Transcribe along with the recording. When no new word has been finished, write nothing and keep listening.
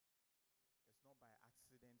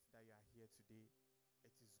here today,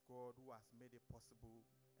 it is God who has made it possible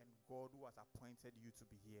and God who has appointed you to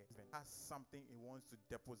be here. Has something He wants to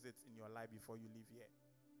deposit in your life before you leave here.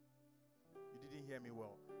 You didn't hear me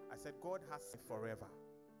well. I said God has forever.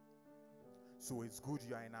 So it's good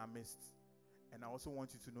you are in our midst. And I also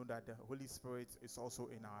want you to know that the Holy Spirit is also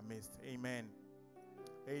in our midst. Amen.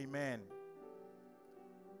 Amen.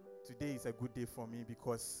 Today is a good day for me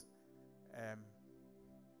because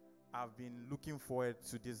I've been looking forward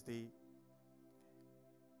to this day.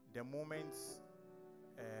 The moment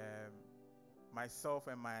myself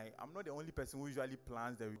and I'm not the only person who usually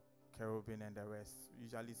plans the cherubim and the rest. We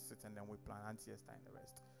usually sit and then we plan Auntie Esther and the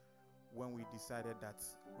rest. When we decided that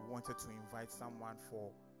we wanted to invite someone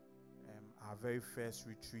for our very first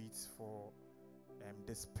retreat for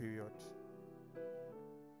this period,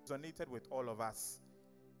 resonated with all of us,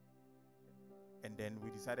 and then we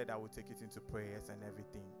decided I would take it into prayers and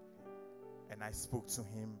everything. And I spoke to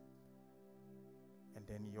him, and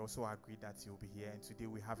then he also agreed that he'll be here. And today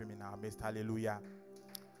we have him in our midst. Hallelujah.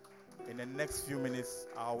 In the next few minutes,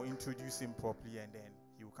 I'll introduce him properly, and then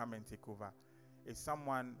he will come and take over. It's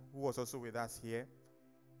someone who was also with us here.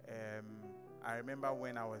 I remember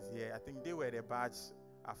when I was here, I think they were the batch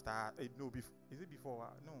after, is it before?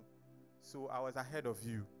 No. So I was ahead of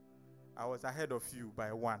you. I was ahead of you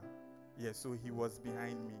by one. Yeah, so he was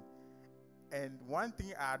behind me. And one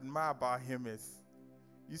thing I admire about him is,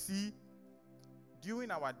 you see,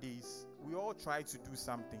 during our days, we all try to do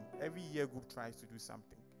something. Every year group tries to do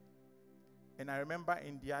something. And I remember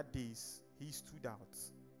in their days, he stood out.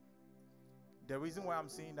 The reason why I'm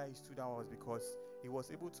saying that he stood out was because he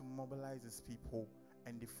was able to mobilize his people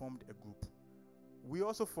and they formed a group. We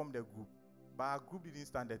also formed a group, but our group didn't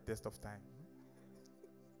stand the test of time.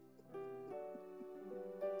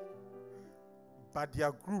 But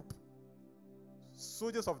their group,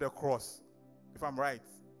 Soldiers of the Cross, if I'm right,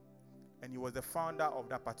 and he was the founder of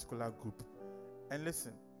that particular group. And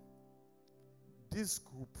listen, this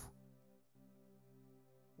group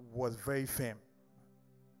was very firm.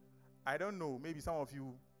 I don't know, maybe some of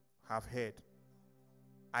you have heard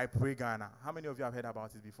I Pray Ghana. How many of you have heard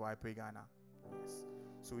about it before? I Pray Ghana. Yes.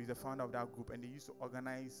 So he's the founder of that group, and they used to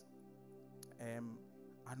organize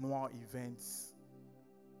annual events.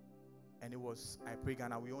 And it was I Pray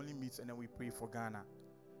Ghana. We only meet and then we pray for Ghana.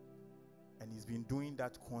 And he's been doing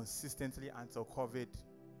that consistently until COVID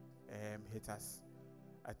hit us.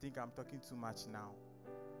 I think I'm talking too much now.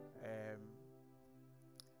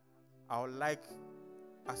 I would like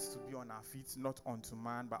us to be on our feet, not unto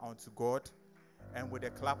man, but unto God. And with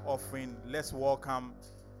a clap offering, let's welcome.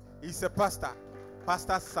 He's a pastor,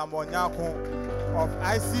 Pastor Nyarko of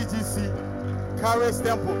ICGC, Charis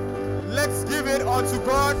Temple. Let's give it unto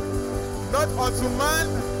God, not unto man.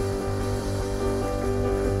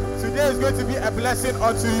 Today is going to be a blessing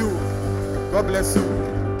unto you. God bless you.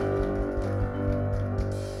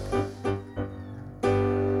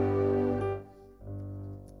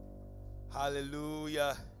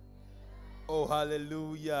 Hallelujah. Oh,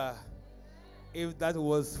 hallelujah. If that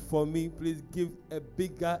was for me, please give a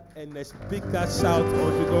bigger and a bigger shout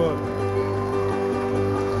unto God.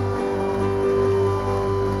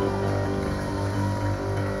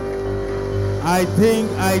 I think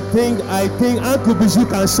Uncle Bijou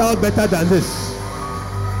can shout better than this.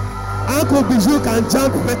 Uncle Bijou can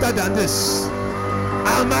jump better than this.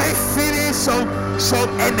 Am I feeling some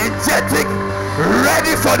energetic,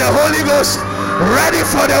 ready for the Holy Ghost, ready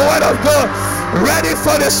for the Word of God, ready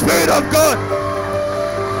for the Spirit of God?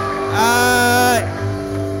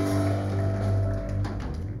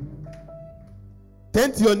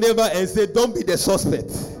 Turn to your neighbor and say, don't be the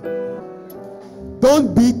suspect.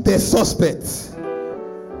 Don't be the suspect.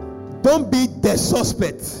 Don't be the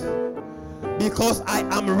suspect. Because I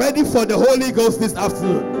am ready for the Holy Ghost this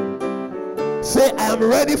afternoon. Say, I am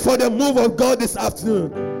ready for the move of God this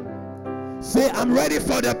afternoon. Say, I'm ready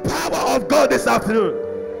for the power of God this afternoon.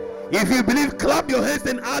 If you believe, clap your hands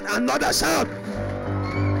and add another shout.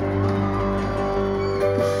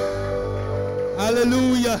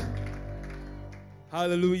 Hallelujah.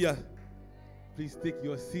 Hallelujah. Please take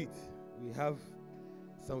your seat. We have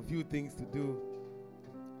some few things to do.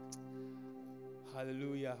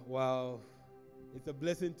 Hallelujah. Wow. It's a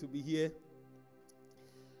blessing to be here.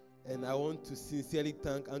 And I want to sincerely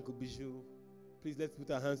thank Uncle Bijou. Please let's put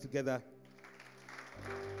our hands together.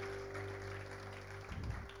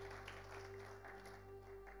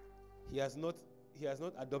 He has not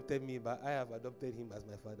adopted me, but I have adopted him as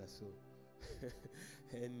my father. So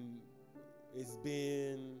and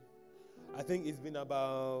I think it's been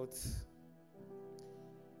about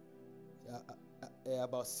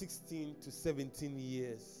 16 to 17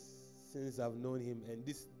 years since I've known him, and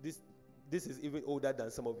this is even older than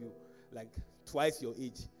some of you, like twice your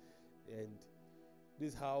age. And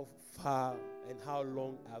this is how far and how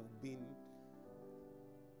long I've been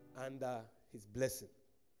under his blessing.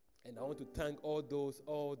 And I want to thank all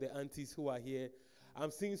the aunties who are here.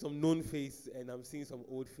 I'm seeing some known faces and I'm seeing some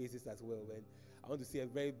old faces as well. And I want to say a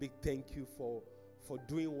very big thank you for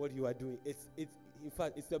doing what you are doing. In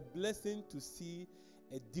fact, it's a blessing to see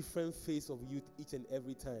a different face of youth each and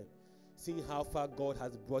every time. Seeing how far God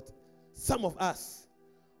has brought some of us.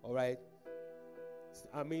 All right.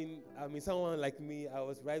 I mean, someone like me, I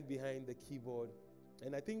was right behind the keyboard.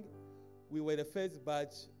 And I think we were the first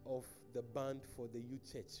batch of the band for the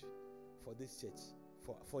youth church, for this church,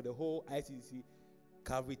 for the whole ICC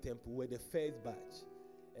Calvary Temple. We're the first batch.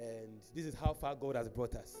 And this is how far God has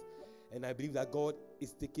brought us. And I believe that God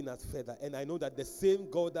is taking us further. And I know that the same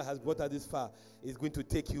God that has brought us this far is going to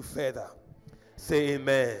take you further. Say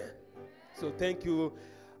amen. So thank you,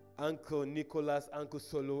 Uncle Nicholas, Uncle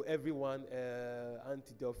Solo, everyone,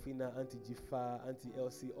 Auntie Delphina, Auntie Jifa, Auntie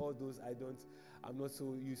Elsie, all those I'm not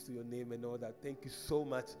so used to your name and all that. Thank you so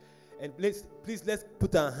much. And please let's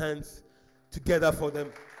put our hands together for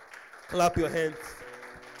them. Clap your hands.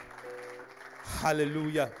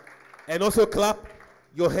 Hallelujah. And also clap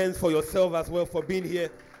your hands for yourself as well for being here.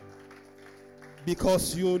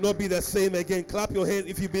 Because you will not be the same again. Clap your hands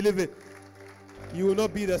if you believe it. You will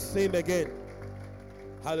not be the same again.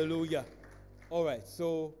 Hallelujah. All right.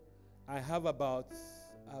 So I have about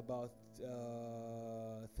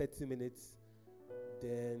 30 minutes.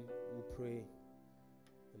 Then we'll pray.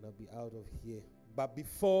 And I'll be out of here. But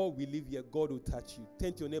before we leave here, God will touch you.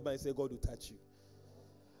 Turn to your neighbor and say, God will touch you.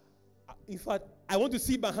 In fact, I want to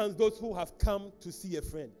see by hands those who have come to see a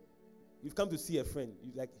friend. You've come to see a friend.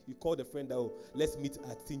 You called a friend that, oh, let's meet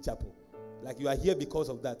at Teen Chapel. Like you are here because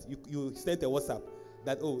of that. You sent a WhatsApp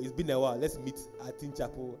that, oh, it's been a while. Let's meet at Teen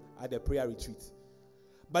Chapel at the prayer retreat.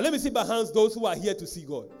 But let me see by hands those who are here to see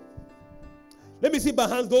God. Let me see by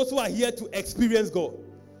hands those who are here to experience God.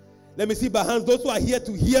 Let me see by hands those who are here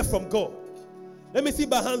to hear from God. Let me see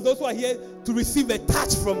by hands those who are here to receive a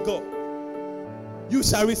touch from God. You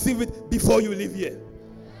shall receive it before you leave here.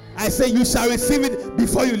 I say you shall receive it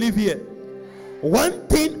before you leave here. One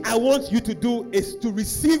thing I want you to do is to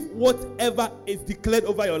receive whatever is declared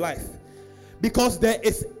over your life. Because there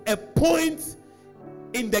is a point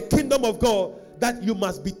in the kingdom of God that you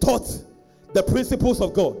must be taught the principles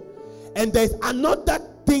of God. And there's another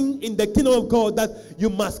thing in the kingdom of God that you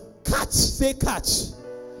must catch. Say catch.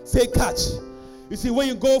 Say catch. You see, when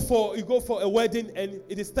you go for a wedding and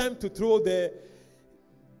it is time to throw the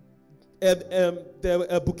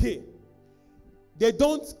bouquet, they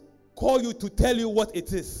don't call you to tell you what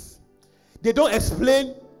it is. They don't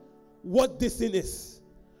explain what this thing is.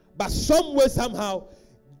 But somewhere, somehow,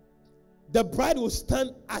 the bride will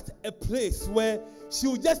stand at a place where she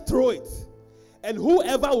will just throw it. And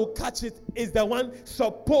whoever will catch it is the one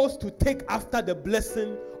supposed to take after the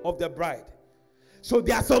blessing of the bride. So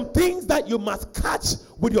there are some things that you must catch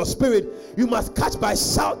with your spirit. You must catch by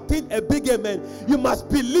shouting a big amen. You must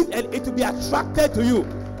believe and it will be attracted to you.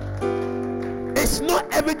 It's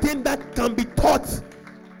not everything that can be taught.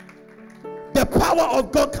 The power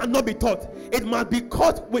of God cannot be taught. It must be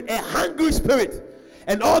caught with a hungry spirit.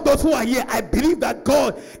 And all those who are here, I believe that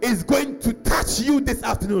God is going to touch you this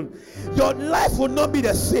afternoon. Your life will not be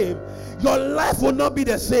the same. Your life will not be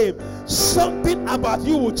the same. Something about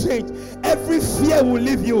you will change. Every fear will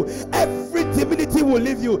leave you. Every timidity will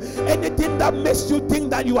leave you. Anything that makes you think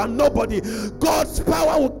that you are nobody, God's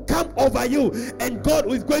power will come over you. And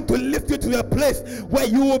God is going to lift you to a place where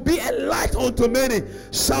you will be a light unto many.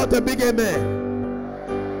 Shout a big amen.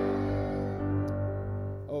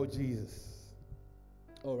 Oh, Jesus.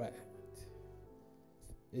 All right.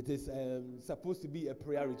 It is supposed to be a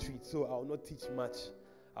prayer retreat, so I will not teach much.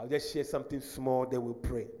 I'll just share something small, then we'll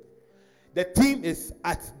pray. The theme is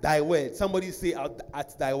at thy word. Somebody say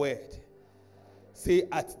at thy word. Say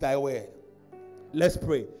at thy word. Let's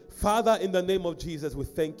pray. Father, in the name of Jesus, we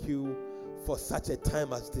thank you for such a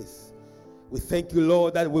time as this. We thank you,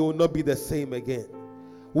 Lord, that we will not be the same again.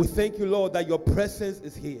 We thank you, Lord, that your presence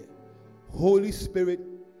is here. Holy Spirit,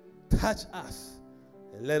 touch us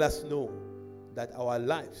and let us know that our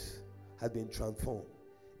lives have been transformed.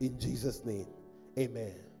 In Jesus' name,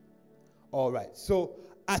 amen. All right, so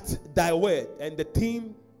at thy word, and the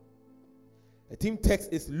theme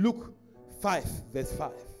text is Luke 5, verse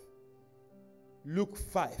 5. Luke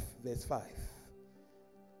 5, verse 5.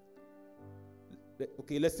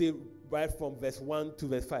 Okay, let's say right from verse 1 to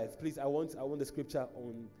verse 5. Please, I want the scripture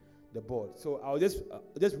on the board. So I'll just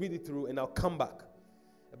read it through and I'll come back.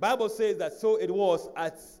 The Bible says that so it was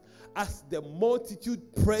as the multitude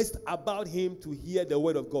pressed about him to hear the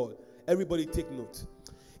word of God. Everybody take note.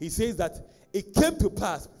 He says that it came to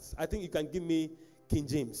pass. I think you can give me King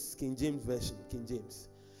James version, King James.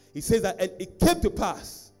 He says that, and it came to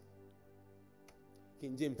pass.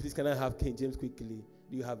 King James, please, can I have King James quickly?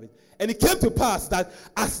 Do you have it? And it came to pass that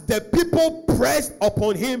as the people pressed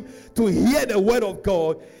upon him to hear the word of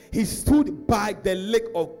God, he stood by the lake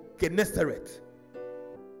of Gennesaret.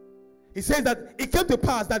 He says that it came to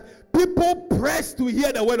pass that people pressed to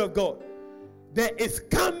hear the word of God. There is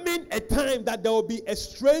coming a time that there will be a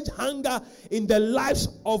strange hunger in the lives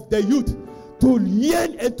of the youth to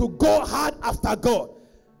yearn and to go hard after God.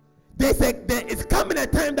 There is coming a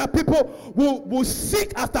time that people will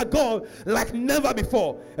seek after God like never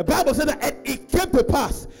before. The Bible said that it came to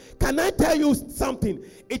pass. Can I tell you something?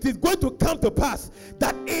 It is going to come to pass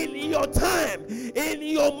that in your time, in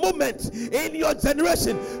your moment, in your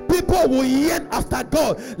generation, people will yearn after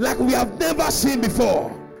God like we have never seen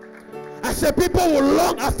before. I said people will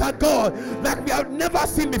long after God like we have never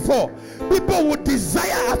seen before. People will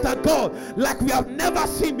desire after God like we have never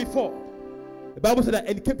seen before. The Bible said that,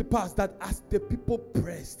 and it came to pass that as the people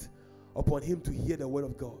pressed upon him to hear the word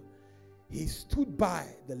of God, he stood by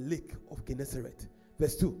the lake of Gennesaret.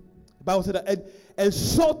 Verse 2. The Bible said that, and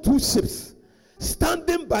saw two ships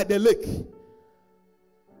standing by the lake,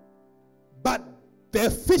 but the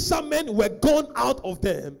fishermen were gone out of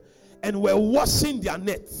them and were washing their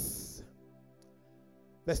nets.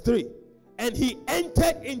 Verse 3. And he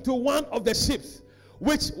entered into one of the ships,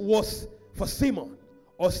 which was for Simon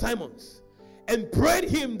or Simon's, and prayed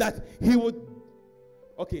him that he would.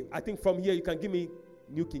 Okay, I think from here you can give me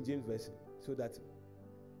New King James Version so that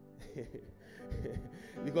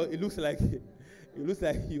because it looks like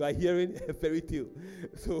you are hearing a fairy tale.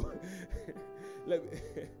 So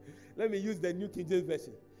let me use the New King James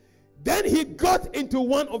Version. Then he got into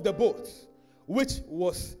one of the boats, which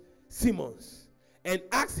was Simon's, and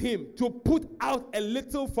asked him to put out a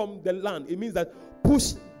little from the land. It means that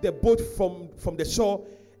push the boat from the shore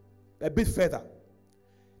a bit further.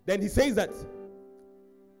 Then he says that,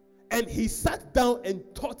 and he sat down and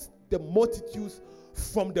taught the multitudes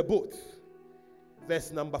from the boat.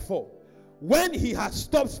 Verse number 4. When he had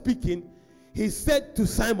stopped speaking, he said to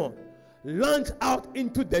Simon, launch out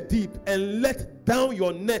into the deep and let down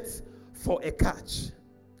your nets for a catch.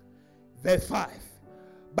 Verse 5.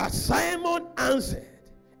 But Simon answered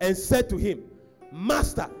and said to him,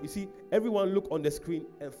 Master, you see, everyone look on the screen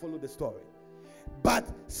and follow the story. But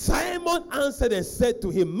Simon answered and said to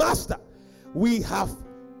him, Master, we have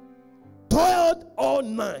toiled all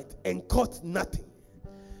night and caught nothing.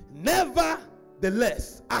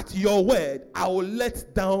 Nevertheless, at your word, I will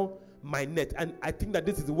let down my net. And I think that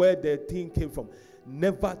this is where the thing came from.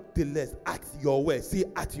 Nevertheless, at your word. Say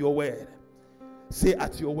at your word. Say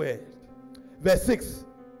at your word. Verse 6.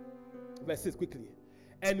 Verse 6 quickly.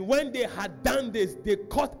 And when they had done this, they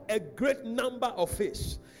caught a great number of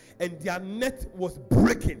fish, and their net was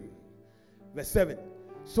breaking. Verse 7.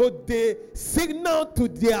 So they signaled to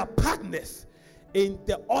their partners in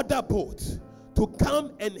the other boat to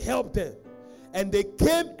come and help them. And they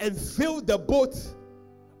came and filled the boat.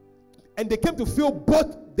 And they came to fill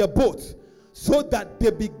both the boats, so that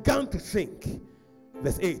they began to sink.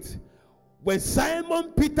 Verse 8. When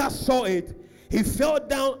Simon Peter saw it, he fell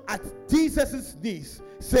down at Jesus' knees,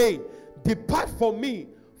 saying, Depart from me,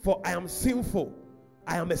 for I am sinful.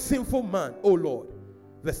 I am a sinful man, O Lord.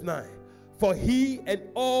 Verse 9. For he and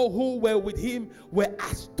all who were with him were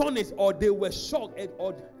astonished, or they were shocked,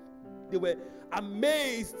 or they were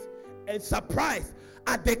amazed and surprised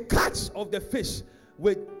at the catch of the fish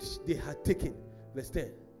which they had taken. Verse 10.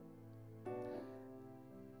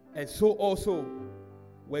 And so also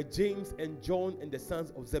were James and John and the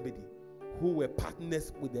sons of Zebedee, who were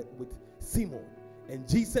partners with Simon. And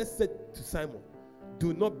Jesus said to Simon,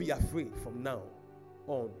 Do not be afraid. From now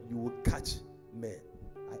on, you will catch men.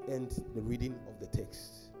 I end the reading of the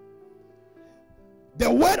text. The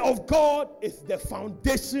word of God is the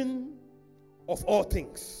foundation of all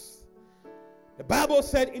things. The Bible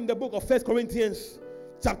said in the book of 1 Corinthians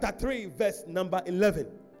chapter 3, verse number 11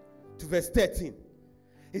 to verse 13.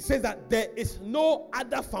 It says that there is no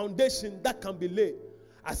other foundation that can be laid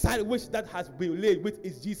aside which that has been laid, which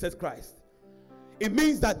is Jesus Christ. It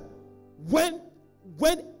means that when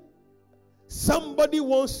somebody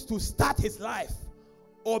wants to start his life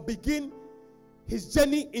or begin his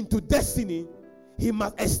journey into destiny, he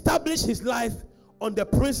must establish his life on the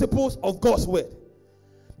principles of God's word.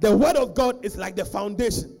 The word of God is like the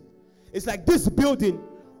foundation. It's like this building.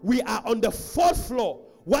 We are on the 4th floor.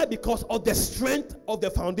 Why? Because of the strength of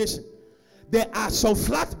the foundation. there are some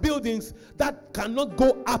flat buildings that cannot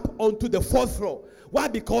go up onto the fourth floor. Why?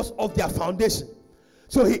 Because of their foundation.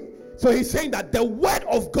 So he's saying that the word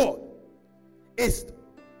of God is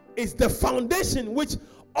the foundation which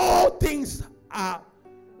all things are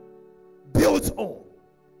built on.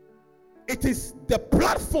 It is the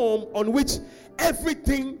platform on which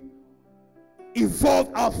everything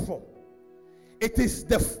evolved out from. It is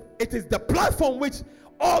the platform which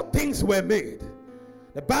all things were made.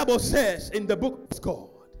 The Bible says in the book of God,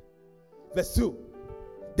 verse 2,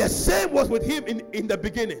 the same was with him in the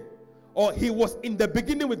beginning, or he was in the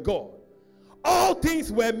beginning with God. All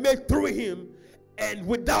things were made through him, and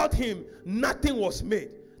without him nothing was made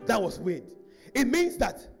that was made. It means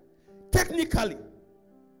that technically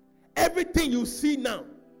everything you see now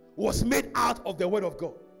was made out of the word of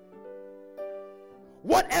God.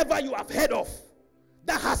 Whatever you have heard of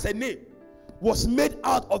that has a name was made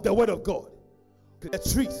out of the word of God. The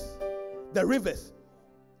trees, the rivers,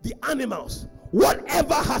 the animals,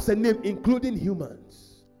 whatever has a name, including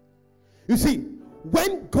humans. You see,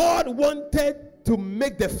 when God wanted to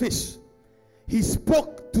make the fish, he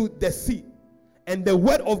spoke to the sea, and the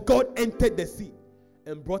word of God entered the sea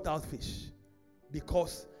and brought out fish,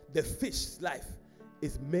 because the fish's life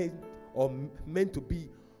is made or meant to be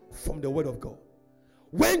from the word of God.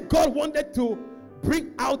 When God wanted to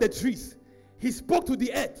bring out the trees, he spoke to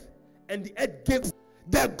the earth, and the earth gave.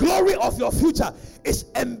 The glory of your future is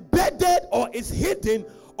embedded, or is hidden,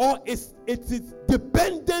 or it is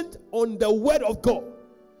dependent on the word of God.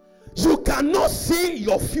 You cannot see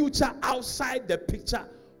your future outside the picture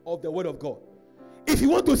of the word of God. If you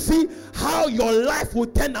want to see how your life will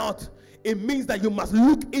turn out, it means that you must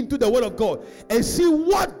look into the word of God and see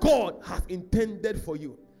what God has intended for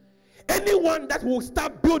you. Anyone that will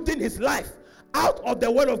start building his life out of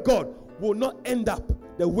the word of God will not end up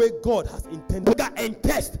the way God has intended. And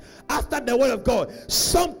test after the word of God.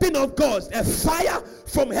 Something of God, a fire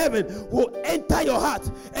from heaven will enter your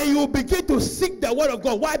heart, and you will begin to seek the word of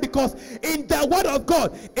God. Why? Because in the word of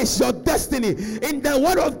God is your destiny. In the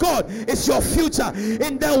word of God is your future.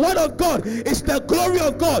 In the word of God is the glory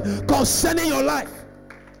of God concerning your life.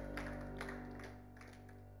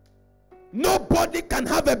 Nobody can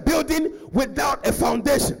have a building without a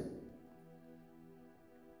foundation.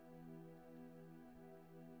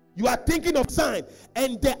 You are thinking of sign,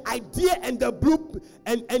 and the idea and the blueprint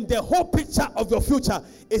and the whole picture of your future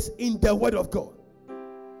is in the word of God.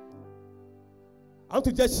 I want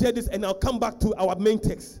to just share this, and I'll come back to our main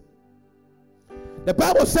text. The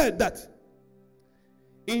Bible said that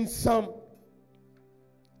in Psalm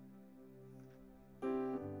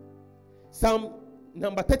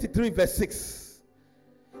number 33 verse 6,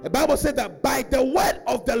 the Bible said that by the word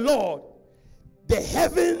of the Lord the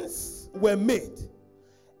heavens were made,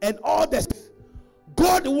 and all the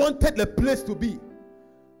God wanted the place to be,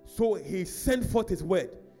 so he sent forth his word,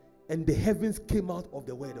 and the heavens came out of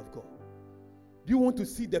the word of God. Do you want to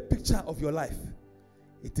see the picture of your life?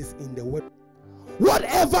 It is in the word.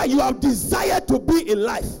 Whatever you have desired to be in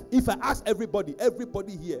life, if I ask everybody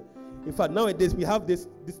here, in fact nowadays we have this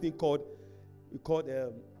thing called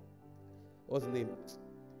what's the name?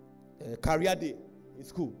 Career day in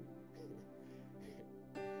school.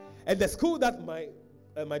 And the school that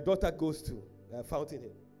my daughter goes to,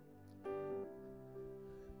 Fountainhead,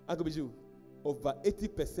 Uncle Biju, over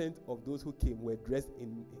 80% of those who came were dressed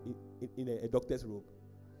in a doctor's robe.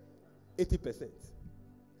 80%.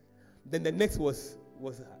 Then the next was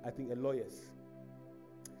I think a lawyer's.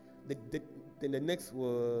 Then the next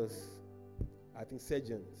was I think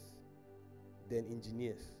surgeons, then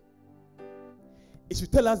engineers. It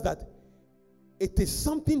should tell us that it is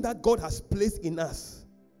something that God has placed in us.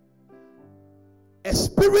 A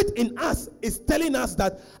spirit in us is telling us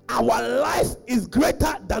that our life is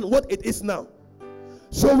greater than what it is now.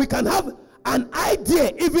 So we can have an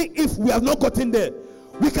idea, even if we have not gotten there.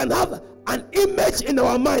 We can have an image in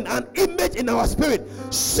our mind, an image in our spirit.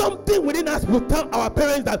 Something within us will tell our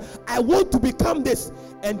parents that I want to become this,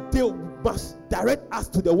 and they must direct us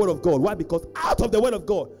to the word of God. Why? Because out of the word of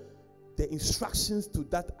God, the instructions to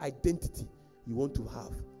that identity you want to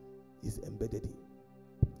have is embedded in.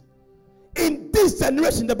 In this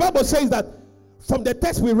generation, the Bible says that from the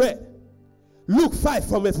text we read, Luke 5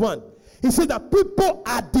 from verse 1, he said that people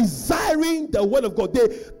are desiring the word of God.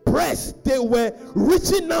 They were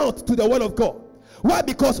reaching out to the word of God. Why?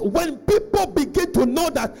 Because when people begin to know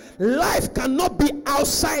that life cannot be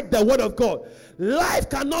outside the word of God, life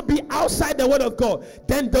cannot be outside the word of God,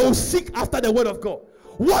 then they will seek after the word of God.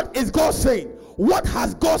 What is God saying? What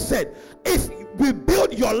has God said? If we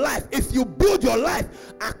build your life, if you build your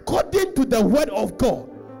life according to the word of God,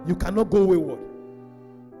 you cannot go wayward.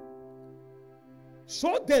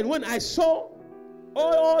 So then, when I saw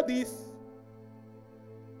all these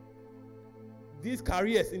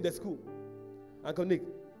careers in the school, Uncle Nick,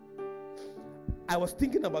 I was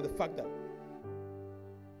thinking about the fact that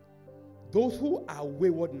those who are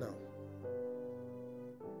wayward now,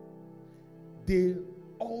 they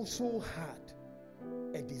also had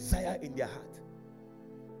a desire in their heart.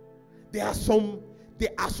 There are some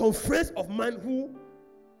friends of mine who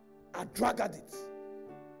are drug addicts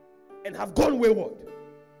and have gone wayward.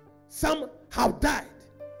 Some have died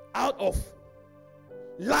out of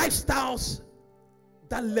lifestyles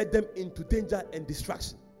that led them into danger and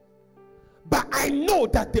distraction. But I know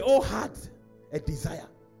that they all had a desire.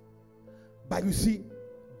 But you see,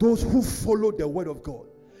 those who follow the word of God,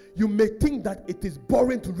 you may think that it is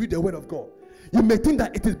boring to read the word of God. You may think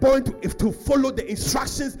that it is boring to follow the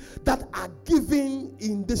instructions that are given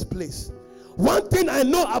in this place. One thing I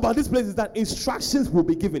know about this place is that instructions will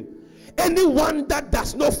be given. Anyone that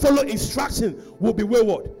does not follow instruction will be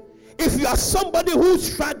wayward. If you are somebody who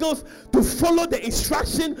struggles to follow the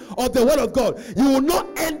instruction of the word of God, you will not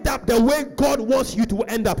end up the way God wants you to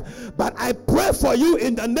end up. But I pray for you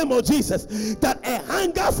in the name of Jesus that a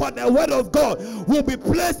hunger for the word of God will be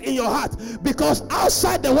placed in your heart, because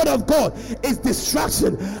outside the word of God is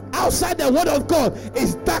distraction. Outside the word of God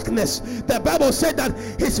is darkness. The Bible said that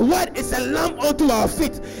his word is a lamp unto our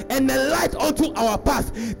feet and a light unto our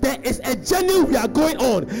path. There is a journey we are going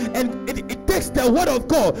on, and it takes the word of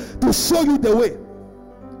God to show you the way,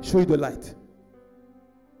 show you the light.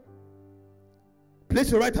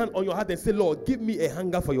 Place your right hand on your heart and say, Lord, give me a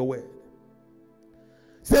hunger for your word.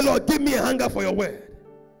 Say, Lord, give me a hunger for your word.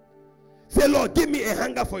 Say, Lord, give me a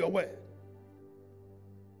hunger for your word.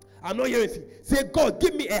 I'm not hearing you. Say, God,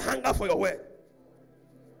 give me a hunger for your word.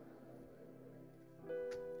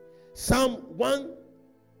 Psalm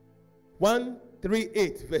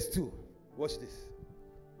 138 verse 2. Watch this.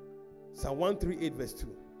 Psalm 138 verse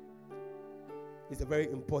 2. It's a very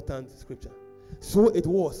important scripture. So it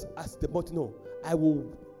was as the mountain. No, I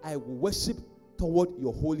will worship toward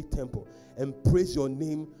your holy temple and praise your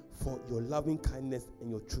name for your loving kindness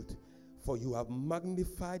and your truth. For you have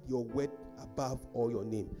magnified your word above all your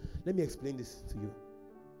name. Let me explain this to you.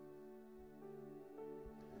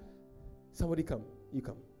 Somebody come. You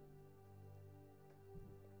come.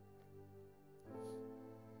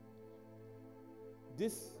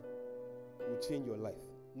 This will change your life.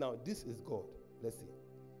 Now, this is God. Let's see.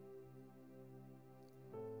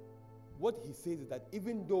 What he says is that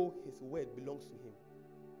even though his word belongs to him,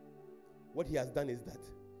 what he has done is that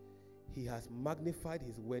he has magnified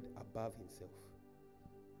his word above himself,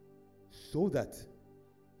 so that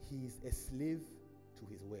he is a slave to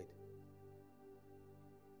his word.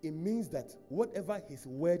 It means that whatever his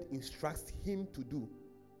word instructs him to do,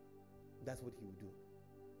 that's what he will do.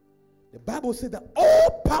 The Bible says that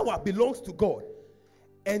all power belongs to God,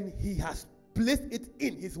 and he has placed it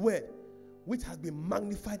in his word, which has been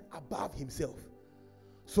magnified above himself.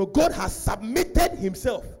 So God has submitted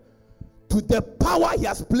himself to the power he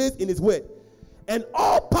has placed in his word. And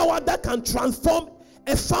all power that can transform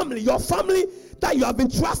a family, your family that you have been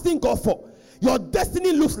trusting God for, your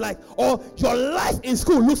destiny looks like, or your life in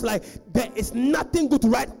school looks like there is nothing good to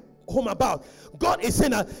write home about. God is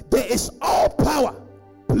saying that there is all power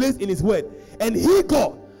placed in his word, and he,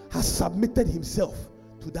 God, has submitted himself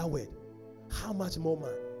to that word. How much more,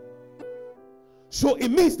 man? So it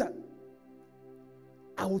means that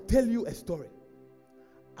I will tell you a story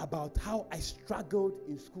about how I struggled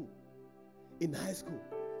in school, in high school.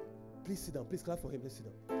 Please sit down. Please clap for him. Let's sit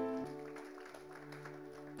down.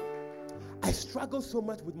 I struggled so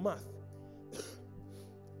much with math.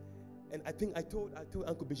 And I think I told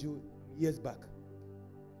Uncle Bijou years back.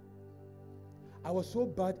 I was so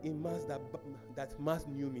bad in math that math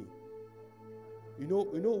knew me. You know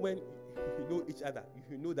when you know each other,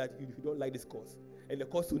 you know that you don't like this course, and the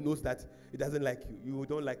course who knows that it doesn't like you, you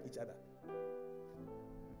don't like each other.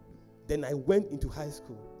 Then I went into high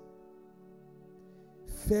school.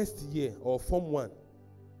 First year, or Form 1,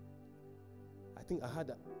 I think I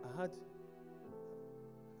had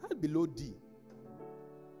below D.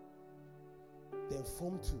 Then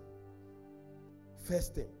Form 2,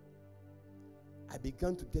 first term, I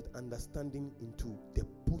began to get understanding into the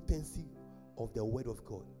potency of the word of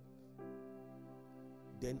God.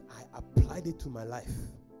 Then I applied it to my life.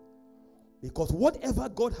 Because whatever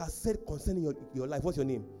God has said concerning your life, what's your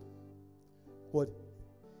name? What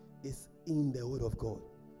is in the word of God.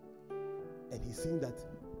 And he's saying that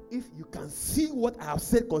if you can see what I have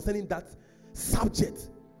said concerning that subject,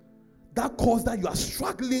 that cause that you are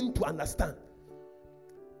struggling to understand,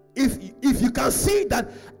 if you can see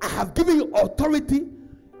that I have given you authority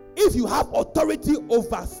If you have authority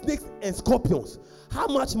over snakes and scorpions, how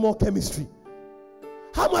much more chemistry?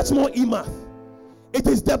 How much more e-math? It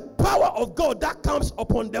is the power of God that comes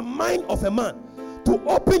upon the mind of a man to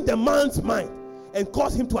open the man's mind and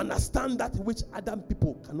cause him to understand that which other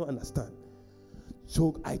people cannot understand.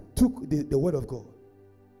 So I took the word of God,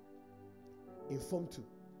 informed to.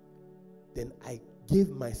 Then I gave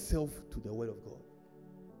myself to the word of God.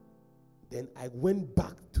 Then I went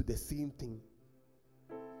back to the same thing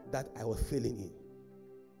that I was failing in.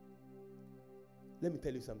 Let me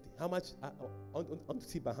tell you something. How much I want to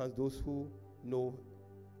see by hands those who know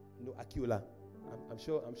Aquila. I'm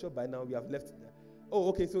sure by now we have left. Oh,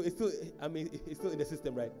 okay. So it's still. It's still in the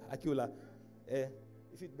system, right? Aquila.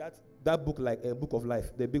 Is it that book, like a book of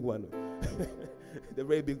life, the big one, the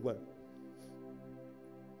very big one?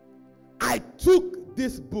 I took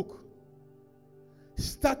this book,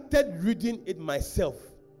 started reading it myself,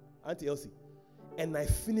 Auntie Elsie, and I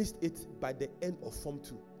finished it by the end of Form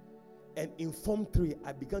 2. And in Form 3,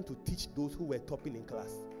 I began to teach those who were topping in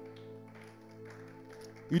class.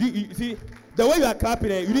 You see, the way you are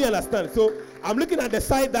clapping, you didn't understand. So I'm looking at the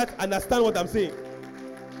side that understand what I'm saying.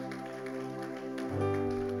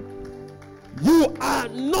 You are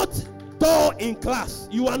not dull in class.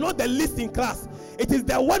 You are not the least in class. It is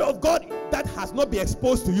the word of God that has not been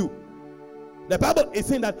exposed to you. The Bible is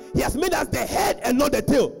saying that he has made us the head and not the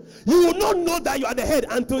tail. You will not know that you are the head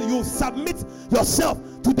until you submit yourself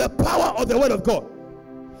to the power of the word of God.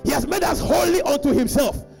 He has made us holy unto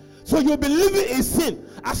himself. So you'll be living in sin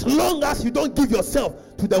as long as you don't give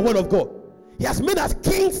yourself to the word of God. He has made us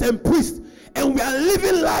kings and priests, and we are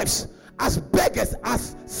living lives as beggars,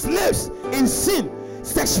 as slaves in sin,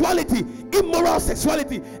 sexuality, immoral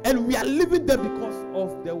sexuality, and we are living there because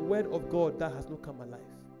of the word of God that has not come alive.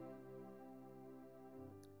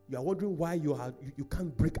 You are wondering why you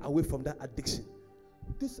can't break away from that addiction.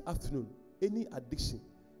 This afternoon, any addiction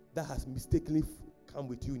that has mistakenly come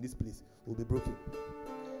with you in this place will be broken.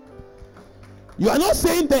 You are not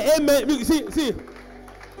saying the amen. See,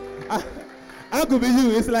 I could be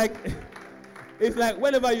you. It's like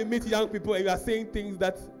whenever you meet young people and you are saying things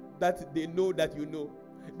that they know that you know,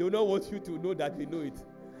 they will not want you to know that they know it.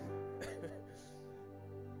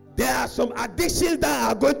 There are some addictions that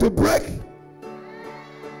are going to break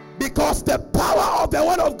because the power of the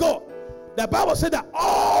word of God. The Bible said that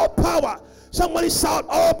all power. Somebody shout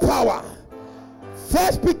all power.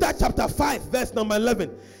 1 Peter chapter 5 verse number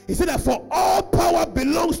 11. He said that for all power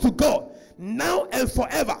belongs to God now and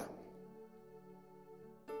forever.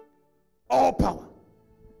 All power.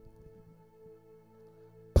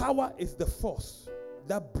 Power is the force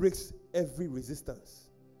that breaks every resistance.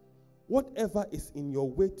 Whatever is in your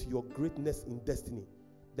way to your greatness in destiny,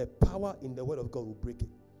 the power in the word of God will break it.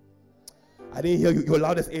 I didn't hear you. Your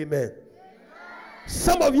loudest amen.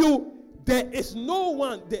 Some of you, there is no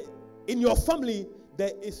one in your family.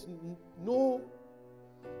 There is no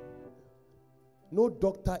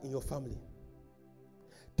doctor in your family.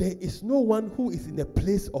 There is no one who is in a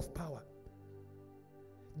place of power.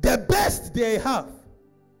 The best they have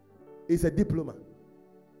is a diploma.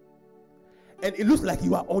 And it looks like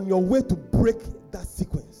you are on your way to break that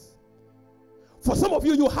sequence. For some of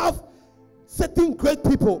you, you have certain great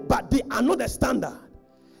people, but they are not the standard.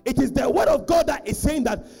 It is the word of God that is saying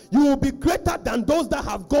that you will be greater than those that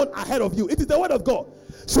have gone ahead of you. It is the word of God.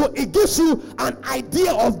 So it gives you an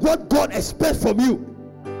idea of what God expects from you,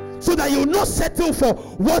 so that you will not settle for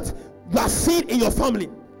what you are seeing in your family.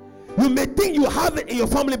 You may think you have it in your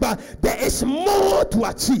family, but there is more to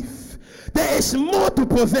achieve. There is more to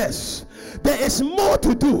possess. There is more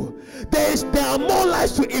to do. There are more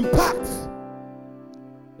lives to impact.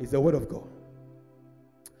 It's the word of God.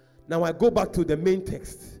 Now I go back to the main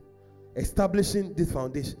text, establishing this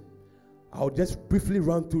foundation. I'll just briefly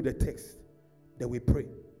run through the text, then we pray.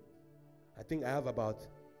 I think I have about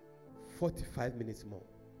 45 minutes more.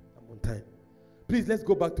 I'm on time. Please, let's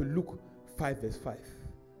go back to Luke 5 verse 5.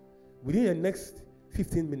 Within the next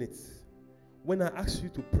 15 minutes, when I ask you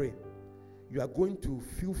to pray, you are going to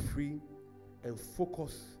feel free and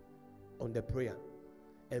focus on the prayer.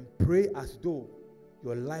 And pray as though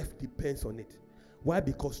your life depends on it. Why?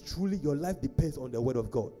 Because truly your life depends on the word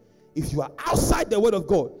of God. If you are outside the word of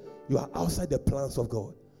God, you are outside the plans of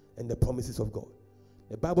God and the promises of God.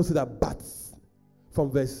 The Bible says that, but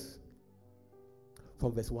from verse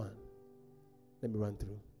 1. Let me run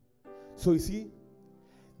through. So you see,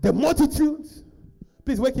 the multitudes,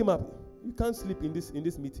 please wake him up. You can't sleep in this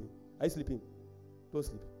meeting. Are you sleeping? Don't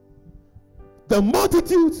sleep. The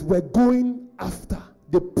multitudes were going after,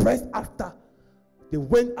 they pressed after, they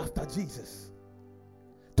went after Jesus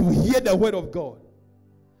to hear the word of God.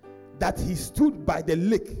 that he stood by the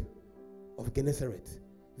lake of Gennesaret.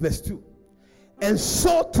 Verse 2. And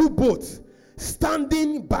saw two boats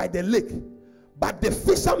standing by the lake, but the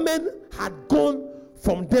fishermen had gone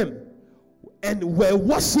from them and were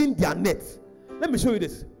washing their nets. Let me show you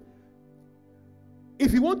this.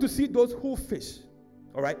 If you want to see those who fish,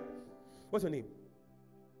 all right, what's your name?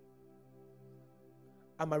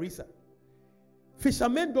 Amarisa.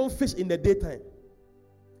 Fishermen don't fish in the daytime.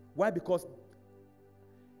 Why? Because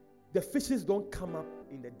the fishes don't come up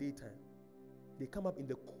in the daytime. They come up in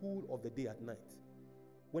the cool of the day at night.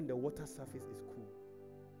 When the water surface is cool,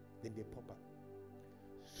 then they pop up.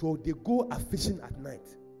 So they go a fishing at night.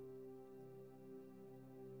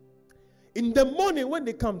 In the morning when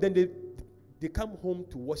they come, then they come home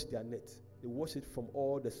to wash their net. They wash it from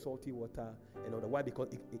all the salty water and all that. Why?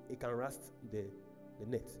 Because it can rust the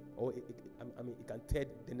net, or it can tear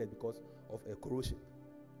the net because of corrosion.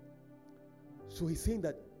 So he's saying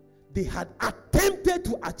that they had attempted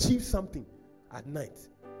to achieve something at night,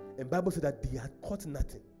 and Bible said that they had caught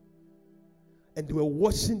nothing, and they were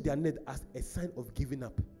washing their net as a sign of giving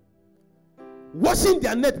up. Washing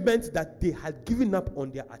their net meant that they had given up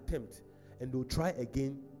on their attempt, and they'll try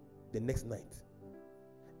again the next night.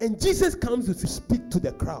 And Jesus comes to speak to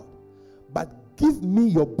the crowd, but give me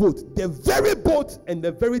your boat, the very boat and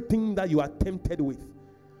the very thing that you are tempted with.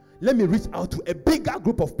 Let me reach out to a bigger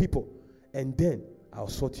group of people, and then I'll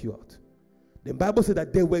sort you out. The Bible said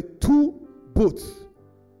that there were two boats.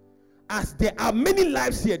 As there are many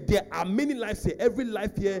lives here, every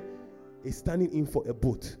life here is standing in for a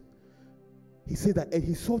boat. He said that, and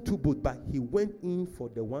he saw two boats, but he went in for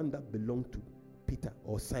the one that belonged to Peter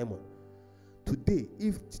or Simon. Today,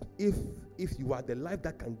 if you are the life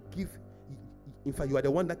that can give, in fact, you are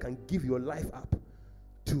the one that can give your life up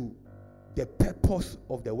to the purpose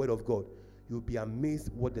of the word of God, you'll be amazed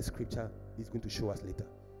what the scripture is going to show us later.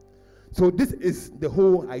 So this is the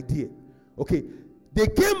whole idea. Okay, they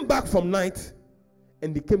came back from night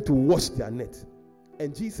and they came to wash their net.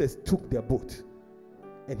 And Jesus took their boat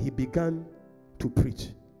and he began to preach.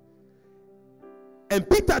 And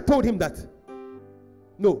Peter told him that,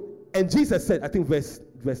 no, and Jesus said, I think verse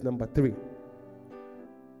number 3.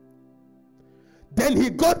 Then he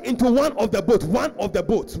got into one of the boats, one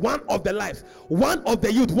of the lives, one of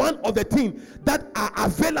the youth, one of the team that are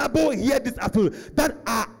available here this afternoon, that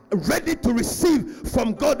are ready to receive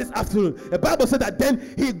from God this afternoon. The Bible said that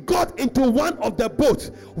then he got into one of the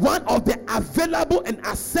boats, one of the available and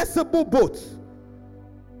accessible boats,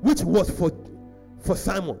 which was for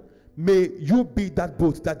Simon. May you be that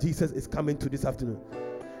boat that Jesus is coming to this afternoon.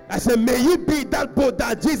 I said, may you be that boat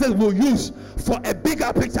that Jesus will use for a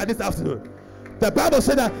bigger picture this afternoon. The Bible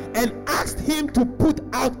said that, and asked him to put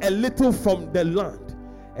out a little from the land.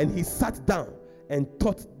 And he sat down and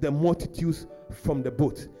taught the multitudes from the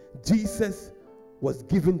boat. Jesus was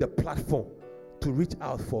given the platform to reach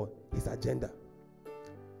out for his agenda.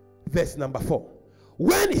 Verse number 4.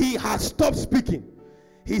 When he had stopped speaking,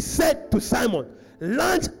 he said to Simon,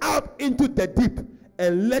 launch out into the deep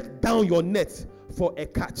and let down your nets for a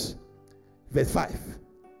catch. Verse 5.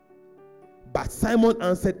 But Simon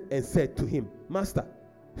answered and said to him, Master,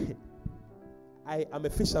 I am a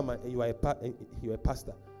fisherman and you are a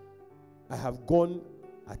pastor. I have gone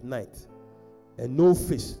at night and no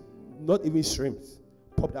fish, not even shrimps,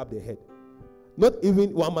 popped up their head. Not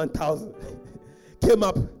even 1,000 came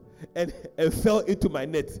up and fell into my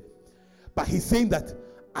net. But he's saying that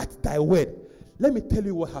at thy word, let me tell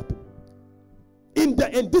you what happened.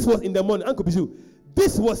 And this was in the morning, Uncle Bijou.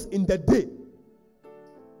 This was in the day,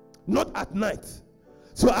 not at night.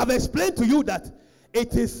 So I've explained to you that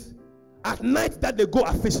it is at night that they go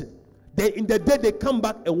a fishing. In the day they come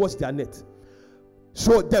back and wash their net.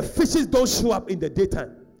 So the fishes don't show up in the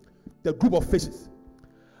daytime, the group of fishes.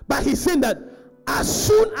 But he's saying that as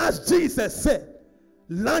soon as Jesus said,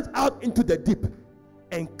 launch out into the deep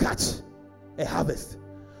and catch a harvest.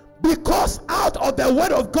 Because out of the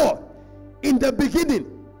word of God, in the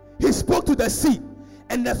beginning, he spoke to the sea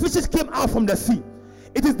and the fishes came out from the sea.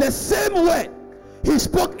 It is the same word he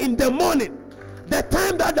spoke in the morning, the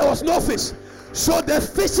time that there was no fish. So the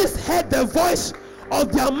fishes heard the voice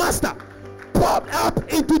of their master, popped up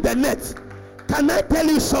into the net. Can I tell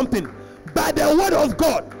you something? By the word of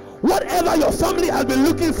God, whatever your family has been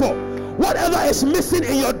looking for, whatever is missing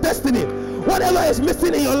in your destiny, whatever is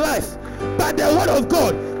missing in your life, by the word of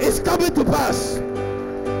God is coming to pass.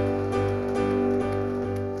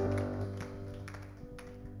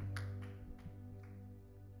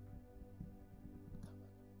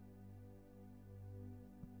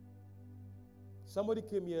 Somebody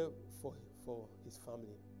came here for his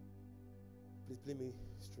family. Please play me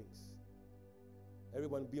strings.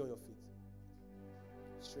 Everyone be on your feet.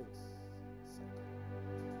 Strings.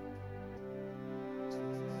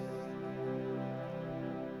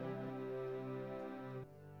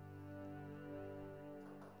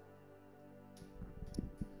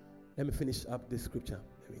 Let me finish up this scripture.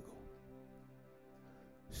 There we go.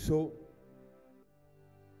 So,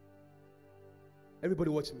 everybody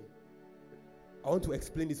watch me. I want to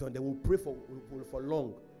explain this one. Then we'll pray for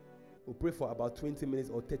long. We'll pray for about 20 minutes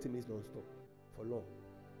or 30 minutes non-stop. For long.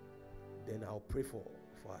 Then I'll pray for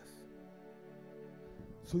us.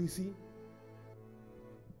 So you see,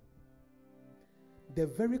 the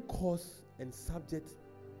very cause and subject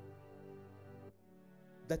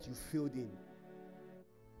that you filled in,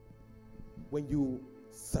 when you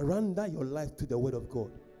surrender your life to the word of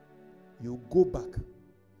God, you go back.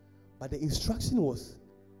 But the instruction was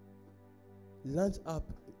launch out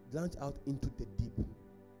into the deep.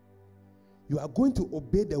 You are going to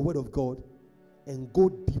obey the word of God and go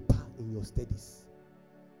deeper in your studies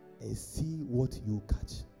and see what you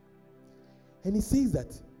catch. And he says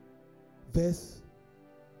that, verse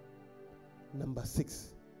number 6.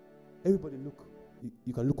 Everybody look.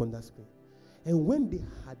 You can look on that screen. And when they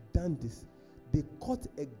had done this, they caught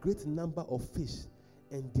a great number of fish,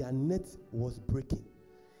 and their net was breaking.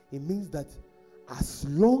 It means that as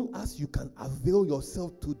long as you can avail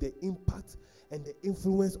yourself to the impact and the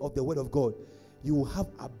influence of the word of God, you will have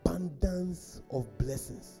abundance of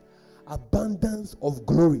blessings, abundance of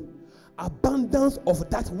glory, abundance of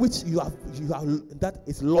that which you have that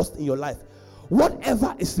is lost in your life.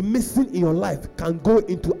 Whatever is missing in your life can go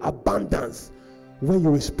into abundance when you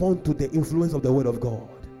respond to the influence of the word of God.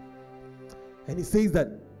 And he says that,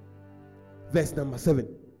 verse number 7.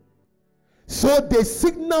 So they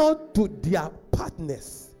signaled to their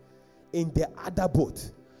partners in the other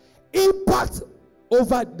boat. Impact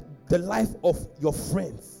over the life of your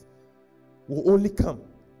friends will only come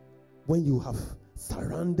when you have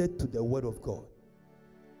surrendered to the word of God.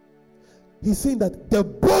 He's saying that the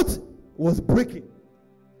boat was breaking.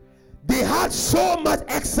 They had so much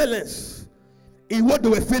excellence in what they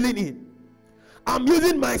were filling in. I'm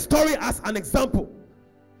using my story as an example.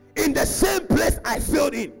 In the same place I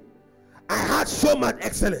filled in, I had so much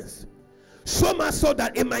excellence. So much so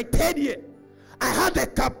that in my 3rd year, I had the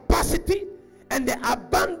capacity and the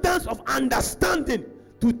abundance of understanding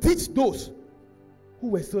to teach those who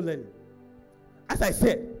were still learning. As I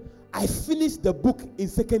said, I finished the book in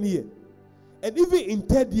 2nd year. And even in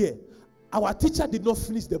 3rd year, our teacher did not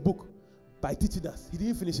finish the book by teaching us. He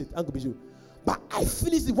didn't finish it, Uncle Bijou. But I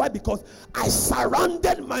finished it. Why? Because I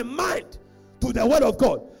surrounded my mind to the word of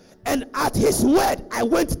God. And at his word, I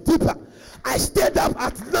went deeper. I stayed up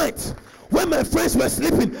at night when my friends were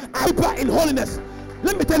sleeping. I deeper in holiness.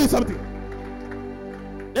 Let me tell you something.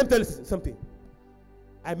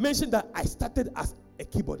 I mentioned that I started as a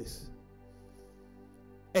keyboardist.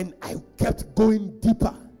 And I kept going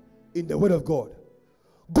deeper in the word of God.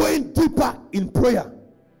 Going deeper in prayer.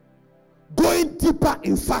 Going deeper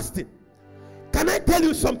in fasting. Can I tell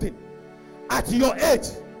you something? At your age,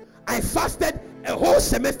 I fasted a whole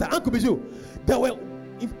semester. Uncle Bijou, there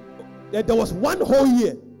was one whole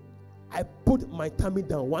year. I put my tummy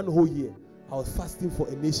down 1 whole year. I was fasting for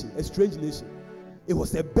a nation, a strange nation. It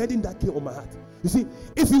was a burden that came on my heart. You see,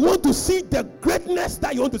 if you want to see the greatness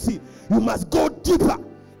that you want to see, you must go deeper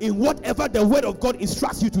in whatever the word of God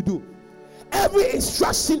instructs you to do. Every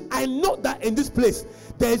instruction, I know that in this place,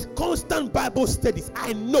 there is constant Bible studies.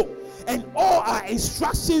 I know. And all our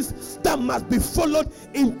instructions that must be followed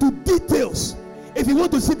into details. If you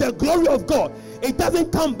want to see the glory of God, it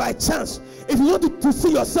doesn't come by chance. If you want to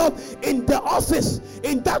see yourself in the office,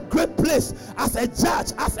 in that great place, as a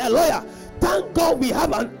judge, as a lawyer, thank God we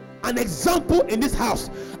have an example in this house.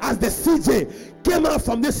 As the CJ came out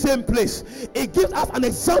from this same place, it gives us an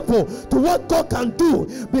example to what God can do,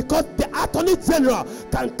 because the Attorney General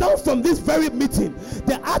can come from this very meeting.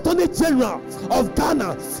 The Attorney General of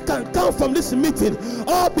Ghana can come from this meeting,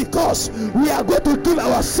 all because we are going to give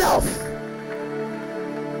ourselves.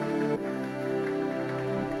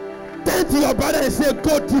 Turn to your brother and say,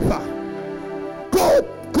 go deeper.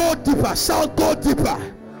 Go deeper. Shout, go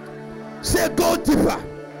deeper. Say, go deeper.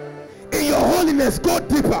 In your holiness, go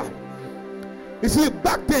deeper. You see,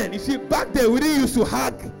 back then, we didn't used to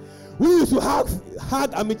hug. We used to hug,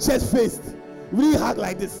 chest faced. We didn't hug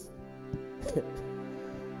like this.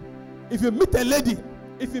 If you meet a lady,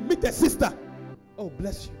 if you meet a sister, oh,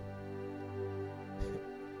 bless you.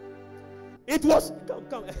 It was,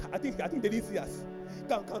 come. I think they didn't see us.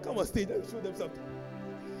 Come on stage. Let me show them something.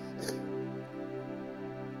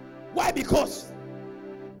 Why? Because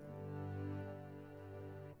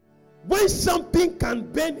when something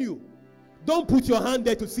can bend you Don't put your hand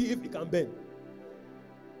there to see if it can bend.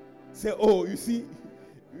 Say, oh, you see,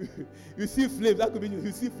 you see flames. That could be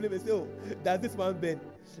you see flames and say, oh, does this one bend?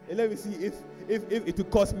 And let me see if it will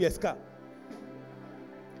cause me a scar.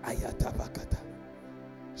 Ayatabakata.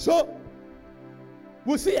 So,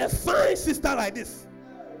 we'll see a fine sister like this.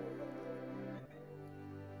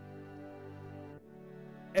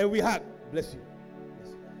 And we hug. Bless you.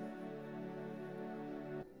 Bless you.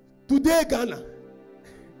 Today, Ghana.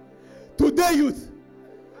 Today, youth.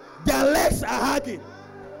 Their legs are hugging.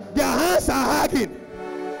 Their hands are hugging.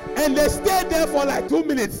 And they stay there for like 2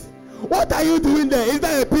 minutes. What are you doing there? Is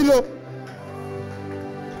that a pillow?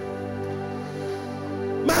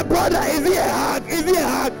 My brother, is he a hug? Is he a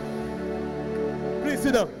hug? Please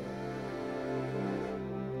sit down.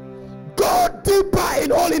 Go deeper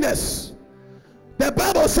in holiness. The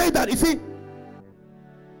Bible says that, you see,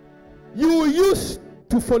 you used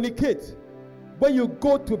to fornicate when you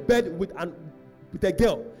go to bed with a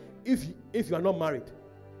girl if you are not married.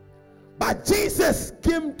 But Jesus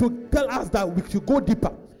came to tell us that we should go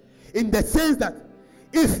deeper, in the sense that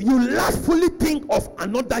if you lustfully think of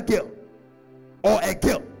another girl or a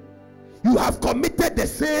girl, you have committed the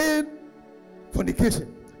same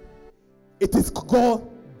fornication. It is called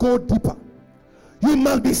go deeper. You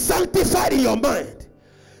must be sanctified in your mind,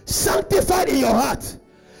 sanctified in your heart,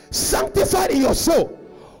 sanctified in your soul,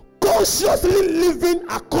 consciously living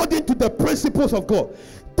according to the principles of God.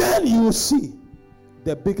 Then you will see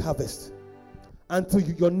the big harvest. Until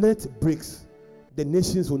your net breaks, the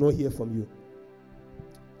nations will not hear from you.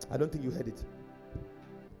 I don't think you heard it.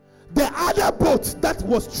 The other boat that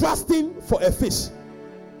was trusting for a fish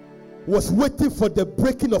was waiting for the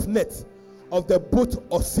breaking of net of the boat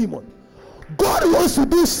of Simon. God wants to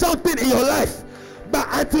do something in your life, but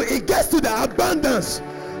until it gets to the abundance,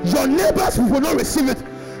 your neighbors will not receive it,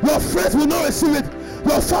 your friends will not receive it,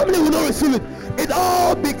 your family will not receive it. It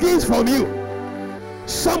all begins from you.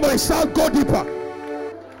 Somebody shout, go deeper.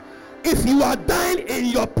 If you are dying in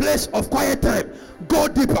your place of quiet time, go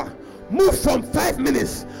deeper. Move from 5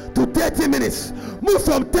 minutes to 30 minutes. Move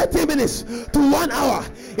from 30 minutes to 1 hour.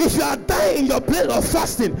 If you are dying in your place of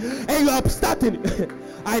fasting and you are starting,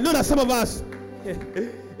 I know that some of us,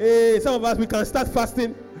 we can start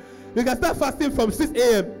fasting. We can start fasting from 6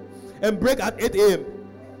 a.m. and break at 8 a.m.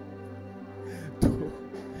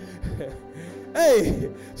 Hey,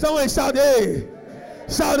 someone shout, hey.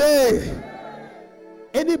 Shout, hey.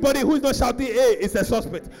 Anybody who is not shouting, hey, is a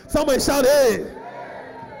suspect. Someone shout, hey.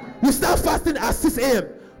 You start fasting at 6 a.m.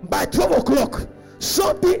 By 12 o'clock,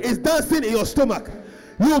 something is dancing in your stomach.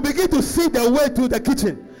 You will begin to see the way to the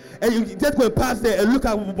kitchen. And you just go and pass there and look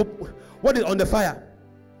at what is on the fire.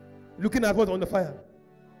 Looking at what's on the fire.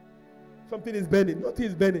 Something is burning. Nothing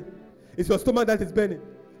is burning. It's your stomach that is burning.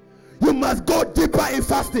 You must go deeper in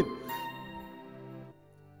fasting.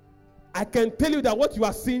 I can tell you that what you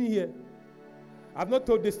are seeing here, I've not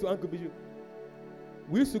told this to Uncle Biju.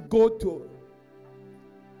 We used to go to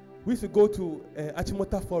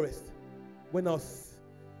Achimota Forest when I was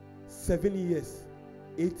 7 years,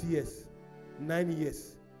 8 years, 9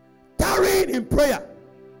 years, tarrying in prayer.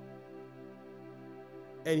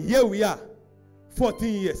 And here we are,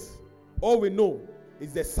 14 years. All we know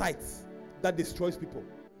is the sights that destroys people.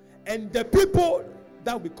 And the people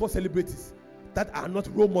that we call celebrities, that are not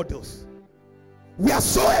role models. We are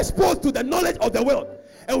so exposed to the knowledge of the world,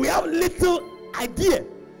 and we have little idea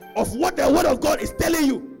of what the word of God is telling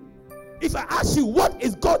you. If I ask you, what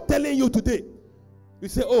is God telling you today? You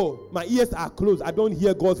say, oh, my ears are closed. I don't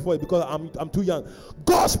hear God's voice because I'm too young.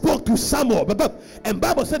 God spoke to Samuel, and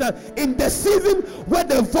Bible said that in the season where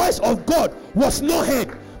the voice of God was not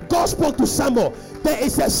heard, God spoke to Samuel. There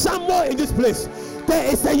is a Samuel in this place. There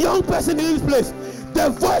is a young person in this place. The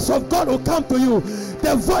voice of God will come to you.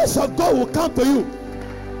 The voice of God will come to you.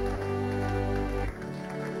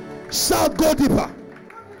 Shall go deeper.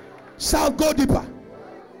 Shall go deeper.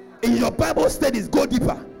 In your Bible studies, go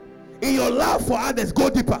deeper. In your love for others, go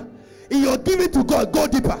deeper. In your giving to God, go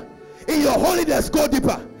deeper. In your holiness, go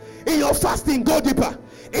deeper. In your fasting, go deeper.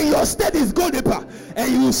 In your studies, go deeper.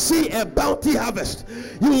 And you will see a bounty harvest.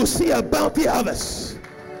 You will see a bounty harvest.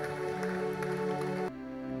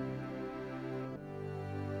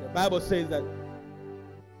 The Bible says that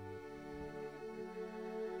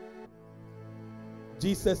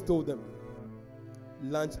Jesus told them,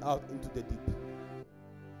 launch out into the deep.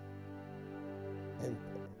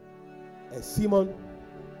 And Simon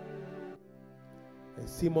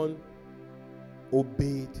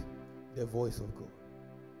obeyed the voice of God,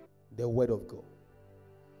 the word of God.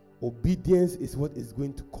 Obedience is what is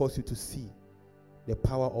going to cause you to see the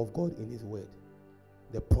power of God in his word,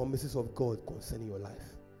 the promises of God concerning your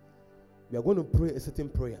life. We are going to pray a certain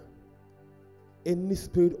prayer. Any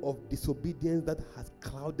spirit of disobedience that has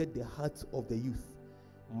clouded the hearts of the youth,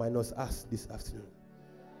 minus us this afternoon.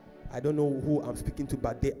 I don't know who I'm speaking to,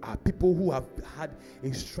 but there are people who have had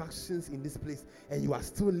instructions in this place and you are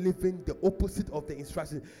still living the opposite of the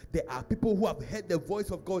instructions. There are people who have heard the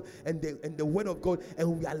voice of God and the word of God,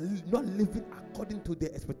 and we are not living according to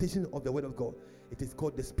the expectation of the word of God. It is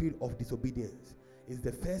called the spirit of disobedience. It's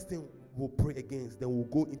the first thing we'll pray against, then we'll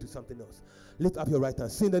go into something else. Lift up your right hand.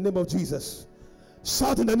 Say in the name of Jesus.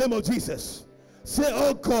 Shout in the name of Jesus. Say,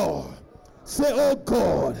 oh God. Say, oh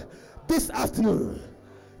God. This afternoon.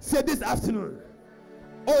 Say this afternoon,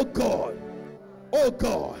 oh God,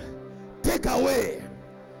 take away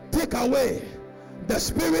the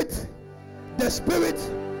spirit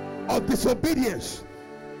of disobedience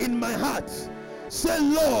in my heart. Say,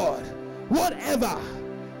 Lord, whatever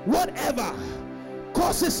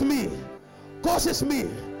causes me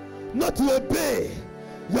not to obey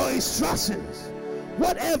your instructions,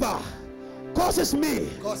 whatever causes me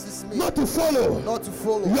not to follow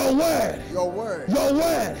your word. Oh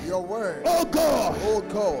God,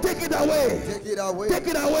 take it away.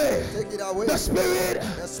 The spirit,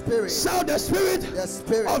 shout the spirit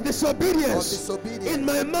of disobedience in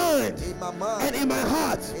my mind and in my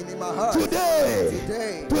heart. Today,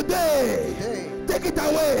 take it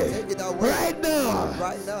away. Right now.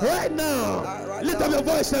 Lift up your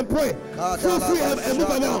voice and pray. Feel free and move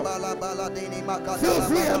around. Feel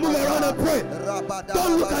free and move around and pray.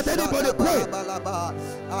 Don't look at anybody, pray.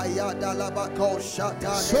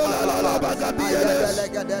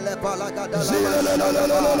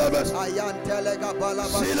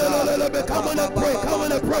 Come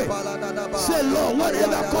on and pray. Say, Lord,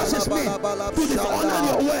 whatever causes me to dishonor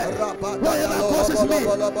your word, whatever causes me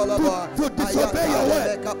to disobey your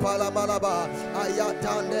word,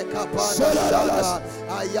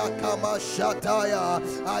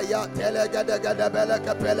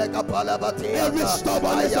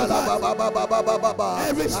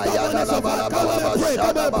 every stubbornness of heart, come on and pray.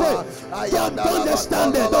 Don't just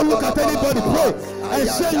stand there, don't look at anybody, pray and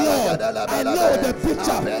say, Lord, I know the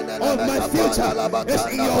picture of my future is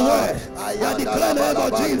in your word. I declare the name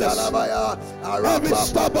of Jesus. Every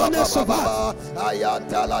stubbornness of heart,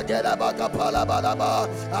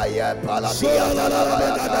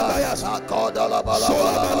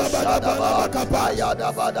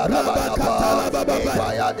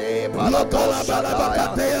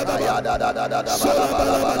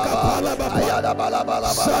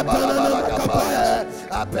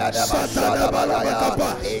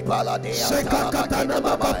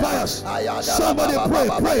 somebody pray.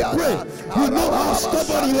 You know how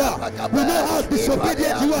stubborn you are. You know how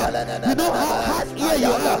disobedient you are. You know how hard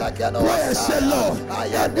you are. Pray and say, Lord,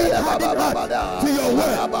 every hardened heart to your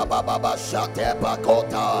word.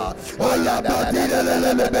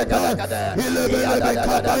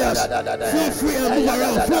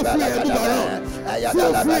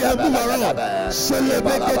 Feel free and move around.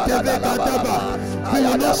 We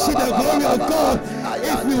will not see the glory of God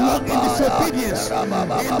if we walk in disobedience. In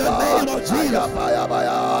the name of Jesus.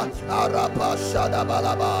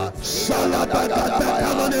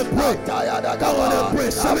 Come on and pray.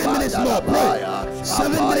 7 minutes more. Pray.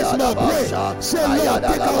 7 minutes more. Pray. Say, Lord,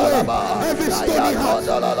 take away every stony heart,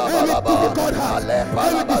 every difficult heart,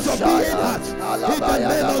 every disobedient heart. In the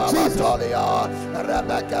name of Jesus.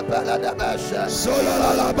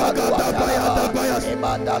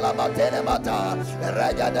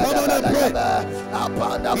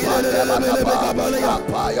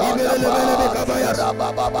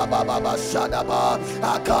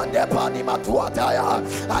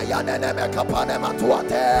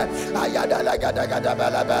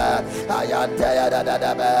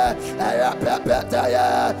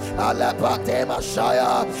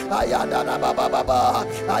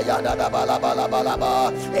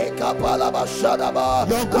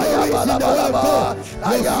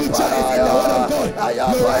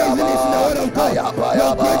 Come on and pray.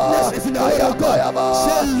 Your greatness is in the word of God.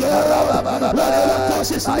 Say, Lord, whatever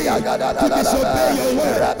causes me to disobey your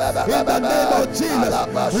word, in the name of Jesus.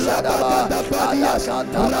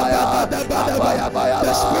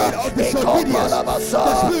 The spirit of disobedience,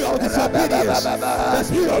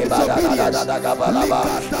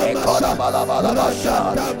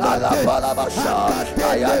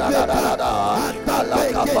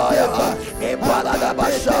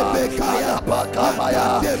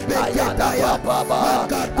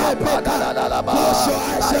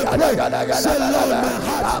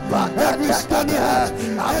 every stony heart,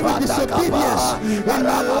 every disobedience in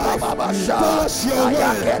my life towards your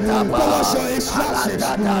word, towards your instructions,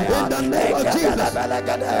 in the name of Jesus.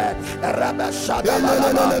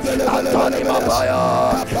 Come on and pray.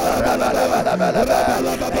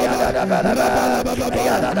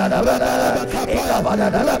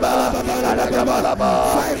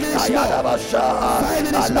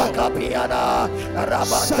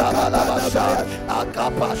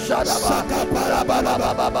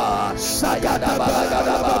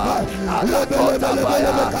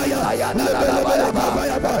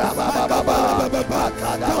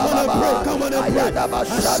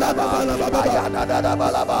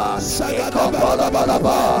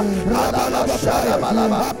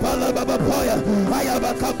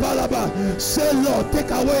 Say, Lord,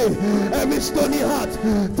 take away every stony heart,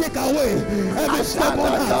 take away every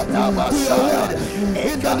stubborn heart to your word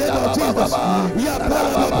in the name of Jesus.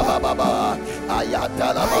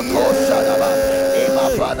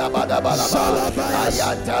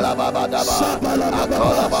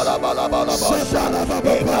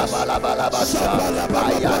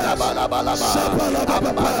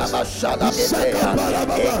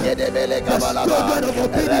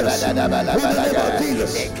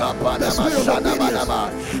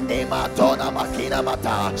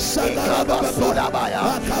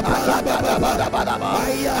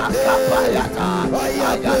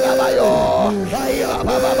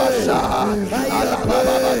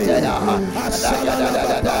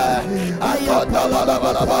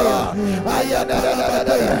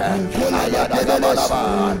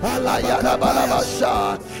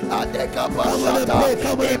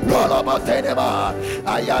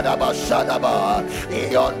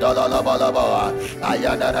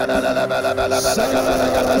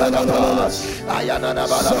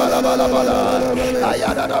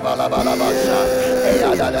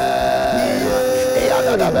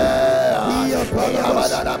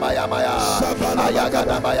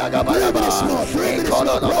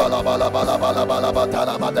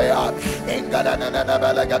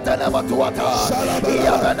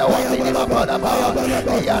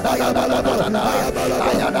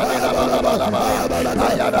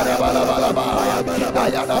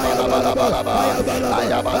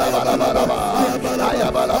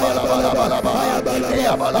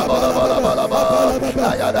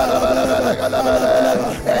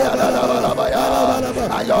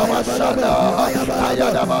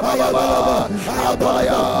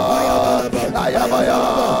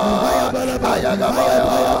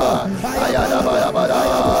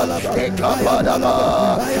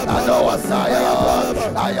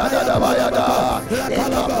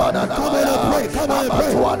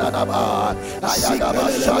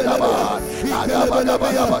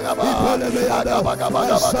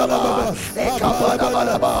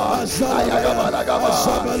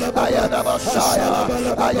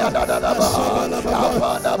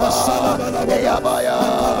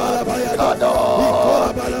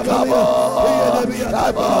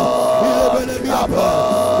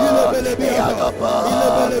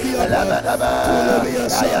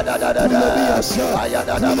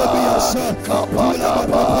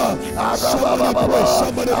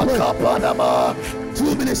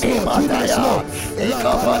 Two minutes more.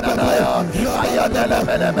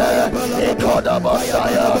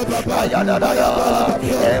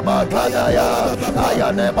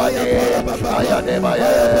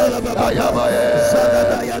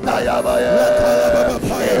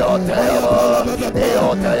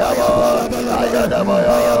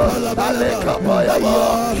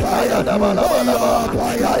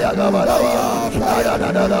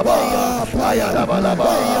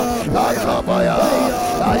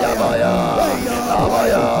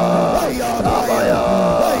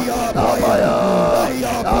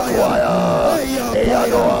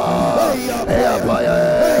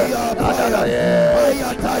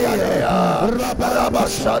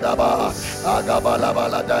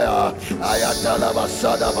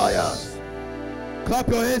 Clap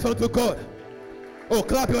your hands unto God. Oh,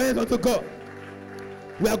 clap your hands unto God.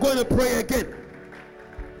 We are going to pray again.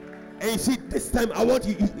 And you see, this time I want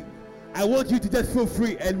you to just feel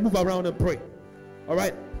free and move around and pray. All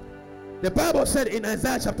right. The Bible said in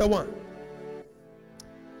Isaiah chapter 1.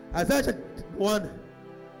 Isaiah chapter 1,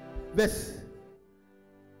 verse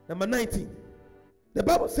number 19. The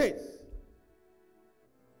Bible says,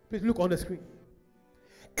 please look on the screen.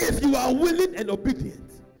 If you are willing and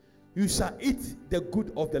obedient, you shall eat the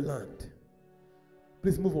good of the land.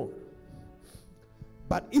 Please move on.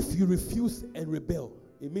 But if you refuse and rebel,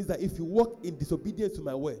 It means that if you walk in disobedience to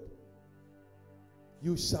my word,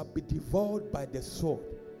 you shall be devoured by the sword,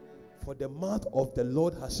 for the mouth of the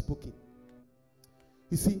Lord has spoken.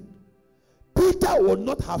 You see, Peter would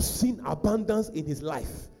not have seen abundance in his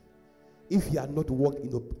life if he had not walked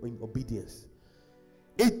in obedience.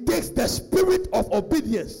 It takes the spirit of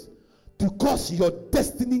obedience to cause your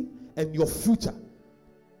destiny and your future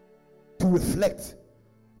to reflect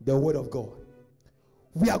the word of God.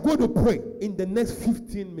 We are going to pray in the next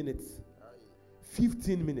 15 minutes.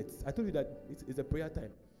 15 minutes. I told you that it's a prayer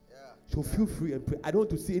time. Yeah. So feel free and pray. I don't want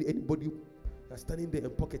to see anybody that's standing there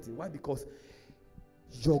and pocketing. Why? Because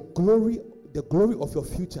your glory, the glory of your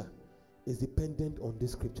future, is dependent on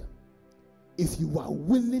this scripture. If you are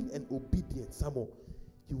willing and obedient, Samuel,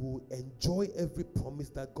 you will enjoy every promise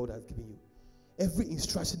that God has given you. Every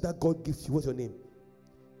instruction that God gives you. What's your name?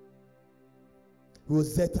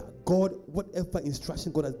 Rosetta. God, whatever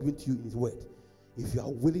instruction God has given to you in his word, if you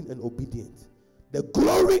are willing and obedient, the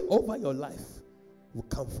glory over your life will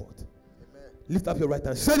come forth. Lift up your right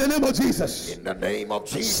hand. Say in the name of Jesus. In the name of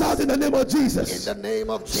Jesus. Shout in the name of Jesus. In the name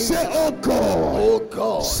of Jesus. Say, oh God. Oh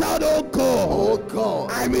God. Shout, oh God. Oh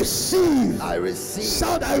God. I receive. I receive.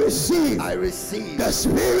 Shout, I receive. I receive. The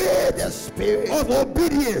spirit. The spirit of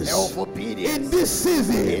obedience. Of obedience. In this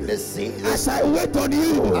season. In this season. As I wait on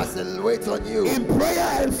you. As I wait on you. In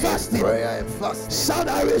prayer and fasting. In prayer and fasting. Shout,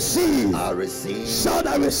 I receive. I receive. Shout,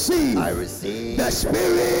 I receive. I receive. The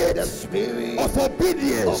spirit. The spirit of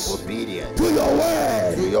obedience. Of obedience. To your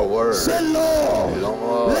word. To your word. Say, Lord,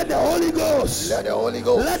 let the Holy Ghost. Let the Holy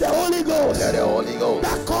Ghost. Let the Holy Ghost. Let the Holy Ghost.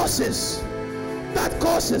 That causes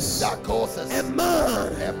a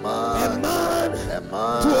man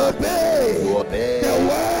to obey the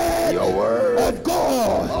word, your word of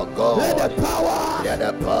God. Of God. Let the power of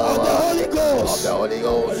the Holy Ghost. Of the Holy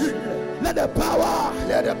Ghost. Let the power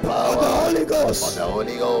of the Holy Ghost. Of the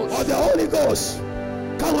Holy Ghost. Of the Holy Ghost.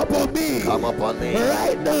 Come upon me. Come upon me.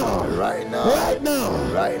 Right now. Right now. Right now.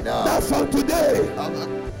 Right now. That from today.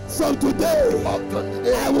 From today.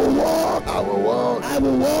 I will walk. I will walk. I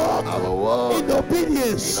will walk. I will walk. In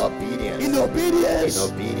obedience. In obedience. In obedience. In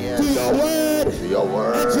obedience. To your word. To your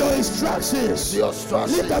word. And to your instructions. To your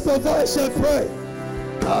instructions. Lift up your voice and pray.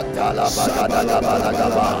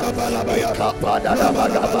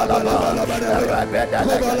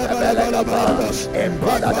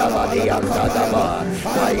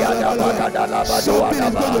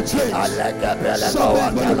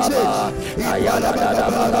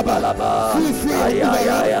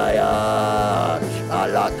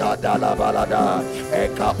 Alakadala balada,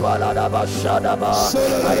 ekapalada bashadaba,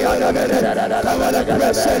 ayada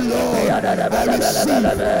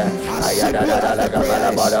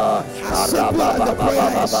bada,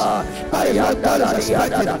 araba baba, ayada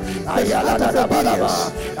diada, ayada balaba,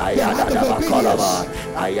 ayada bakolaba,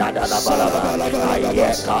 ayada balaba,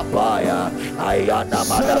 ayekapaya, ayada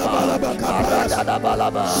madaba, arada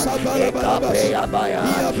balaba, ekapaya baya,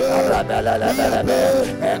 arabela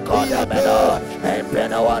ekonamena,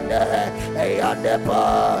 Penawande, Ayandepa,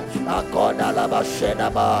 Akona Lava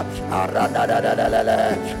Shenaba, Arada,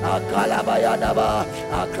 Akalabayanaba,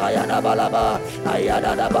 Akayanabalaba,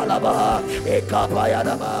 Ayanabalaba,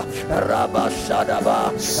 Ekapayanaba, Rabashadaba,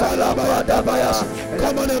 Salabadabaya.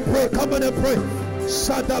 Come on and pray, come on and pray.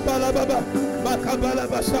 Sadabalababa,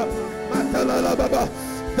 Makabalabasa, Matalalababa.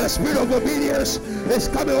 The spirit of obedience is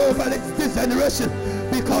coming over this generation,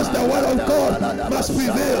 because the word of God must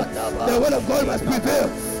prevail. The word of God must prevail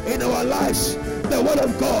in our lives. The word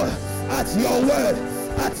of God, at your word,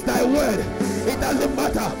 at thy word. It doesn't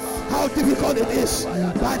matter how difficult it is.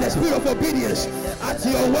 By the spirit of obedience, at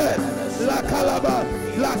your word. La kalaba,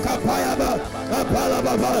 la kapayaba,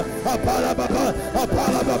 apalababa, apalababa,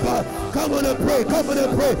 apalababa. Come on and pray, come on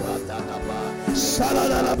and pray.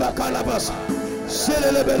 Salalaba kalabas.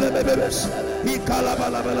 Selelebelebebes. He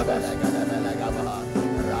kalabalabelebes.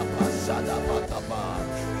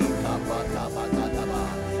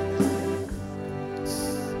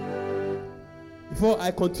 Before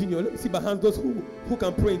I continue, let me see behind those who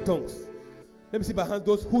can pray in tongues. Let me see behind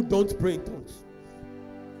those who don't pray in tongues.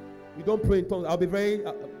 You don't pray in tongues. I'll be very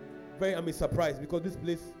surprised, because this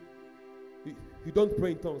place, you don't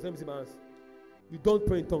pray in tongues. Let me see my hands. You don't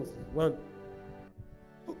pray in tongues. One.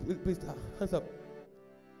 Oh, please, hands up.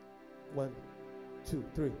 1, 2,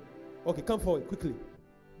 3. Okay, come forward quickly,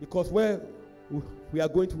 because where we are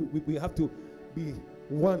going to, we have to be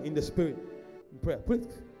one in the spirit in prayer. Please.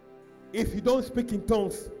 If you don't speak in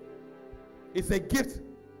tongues, it's a gift.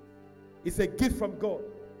 It's a gift from God.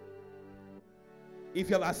 If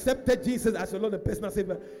you have accepted Jesus as your Lord and personal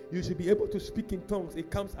Savior, you should be able to speak in tongues.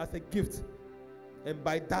 It comes as a gift, and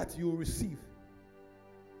by that you will receive.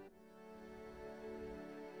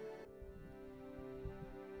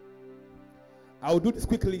 I'll do this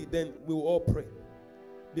quickly, then we will all pray.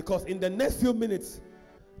 Because in the next few minutes,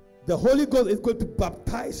 the Holy Ghost is going to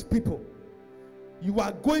baptize people. You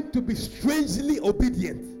are going to be strangely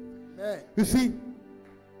obedient. Amen. You see,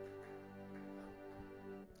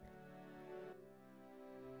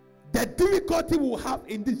 the difficulty we will have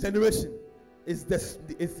in this generation is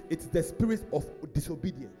it's the spirit of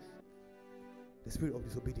disobedience. The spirit of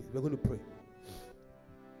disobedience. We're going to pray.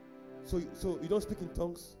 So you don't speak in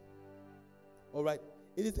tongues. All right.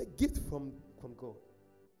 It is a gift from God.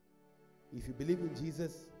 If you believe in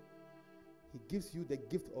Jesus, He gives you the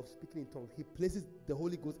gift of speaking in tongues. He places the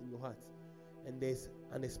Holy Ghost in your heart. And there's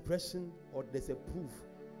an expression, or there's a proof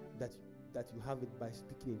that you have it by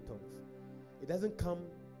speaking in tongues. It doesn't come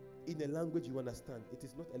in a language you understand. It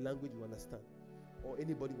is not a language you understand, or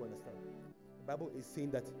anybody will understand. The Bible is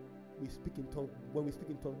saying that we speak in tongues. When we speak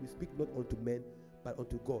in tongues, we speak not unto men, but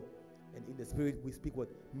unto God. And in the spirit, we speak what?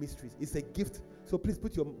 Mysteries. It's a gift. So please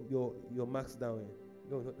put your marks down.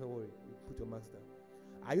 Don't worry. Put your marks down.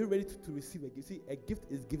 Are you ready to receive a gift? See, a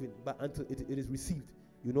gift is given, but until it is received,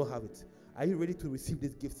 you don't have it. Are you ready to receive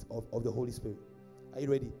this gift of the Holy Spirit? Are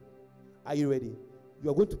you ready? Are you ready? You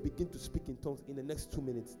are going to begin to speak in tongues in the next 2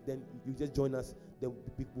 minutes. Then you just join us. Then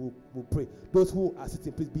we'll pray. Those who are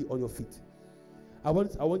sitting, please be on your feet. I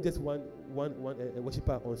want just one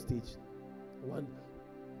worshiper on stage.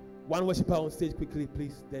 One worshiper on stage quickly,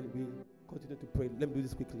 please. Then we continue to pray. Let me do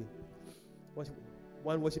this quickly.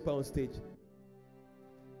 One worshiper on stage.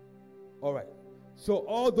 All right. So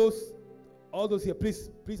all those here, please,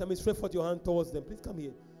 stretch forth your hand towards them. Please come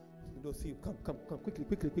here. Those here, come, quickly.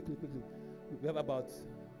 We have about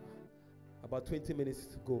 20 minutes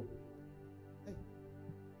to go. Hey.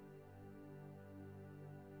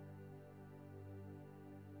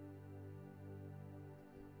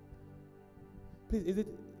 Please, is it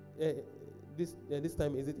this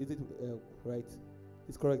time? Is it right?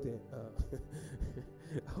 It's correct.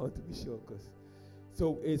 I want to be sure, because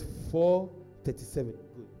so it's 4:37.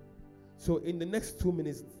 Good. So in the next 2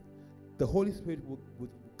 minutes, the Holy Spirit will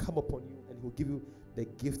come upon you, and He will give you the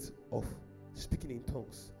gift of speaking in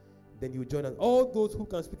tongues. Then you join us. All those who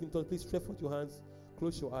can speak in tongues, please stretch out your hands,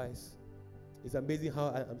 close your eyes. It's amazing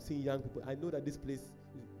how I'm seeing young people. I know that this place,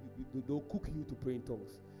 they'll cook you to pray in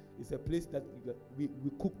tongues. It's a place that we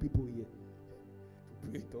cook people here to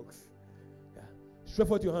pray in tongues. Yeah.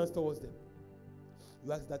 Stretch out your hands towards them.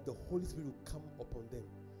 You ask that the Holy Spirit will come upon them,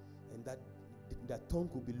 and that tongue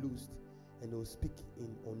will be loosed, and they will speak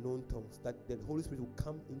in unknown tongues. That the Holy Spirit will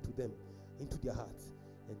come into them, into their hearts,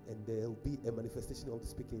 and there will be a manifestation of the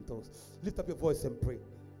speaking in tongues. Lift up your voice and pray.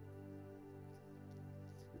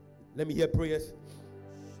 Let me hear prayers.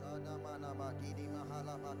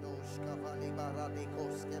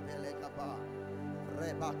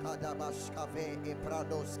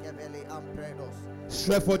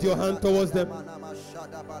 Stretch forth your hand towards them.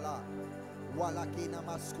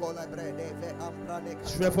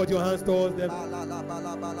 Stretch forth your hands towards them.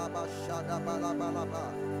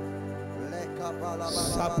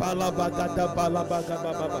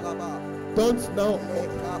 Don't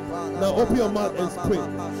now open your mouth and pray.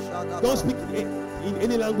 Don't speak in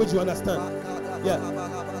any language you understand. Yeah.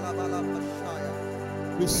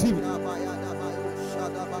 Receive it.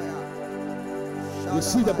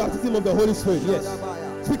 Receive the baptism of the Holy Spirit. Yes.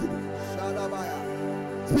 Speak it.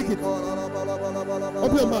 Speak it.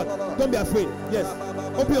 Open your mouth. Don't be afraid. Yes.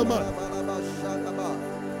 Open your mouth.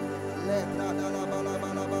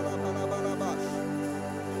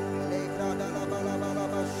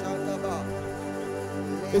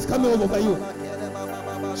 It's coming over you.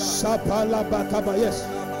 Yes.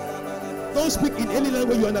 Don't speak in any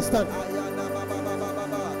language you understand.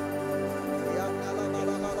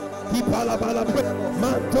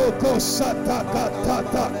 Mantoko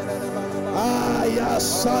satakatata.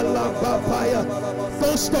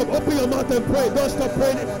 Don't stop. Open your mouth and pray. Don't stop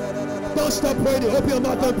praying. Don't stop praying. Open your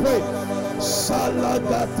mouth and pray.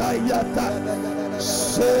 Salagatayata.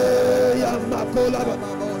 Seyamakolaba.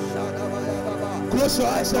 Close your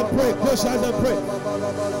eyes and pray. Close your eyes and pray.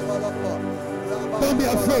 Don't be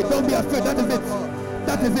afraid. Don't be afraid. That is it.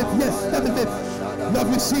 That is it. Yes, that is it. You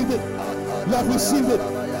have received it. You have received it.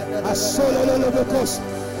 You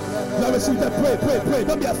have received it. Pray, pray, pray.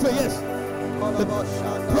 Don't be afraid. Yes.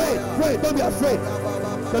 Pray, pray. Don't be afraid.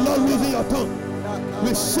 The Lord using your tongue.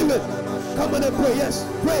 Receive it. Come on and pray. Yes.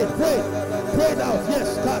 Pray, pray. Pray now.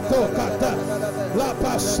 Yes. Kato, kata. La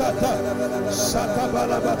pasata. Sata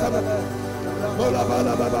balabata. Mola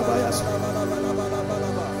balababa. Yes.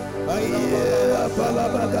 Ayela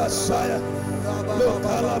balabaga saya. Lo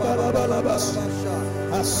kalabalabas.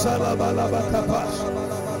 Asala balabakapas.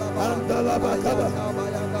 Andala bakaba.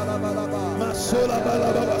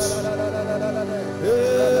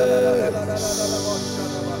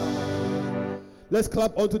 Let's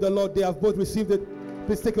clap unto the Lord. They have both received it.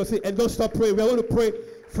 Please take your seat and don't stop praying. We are going to pray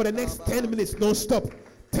for the next 10 minutes. Don't stop.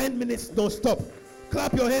 10 minutes. Don't stop.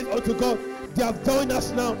 Clap your hands unto God. They have joined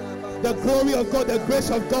us now. The glory of God, the grace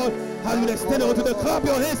of God has been extended unto them. Clap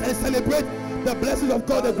your hands and celebrate the blessings of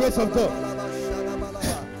God, the grace of God.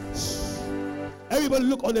 Everybody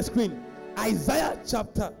look on the screen. Isaiah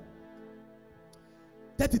chapter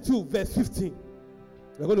 32 verse 15.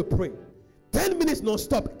 We're going to pray. 10 minutes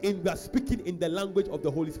non-stop. We are speaking in the language of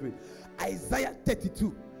the Holy Spirit. Isaiah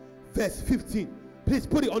 32 verse 15. Please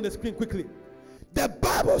put it on the screen quickly. The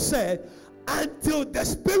Bible said, until the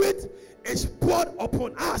Spirit is poured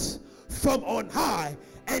upon us from on high,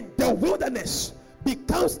 and the wilderness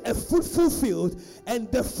becomes a fruitful field,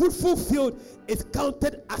 and the fruitful field is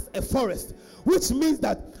counted as a forest, which means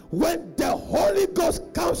that when the Holy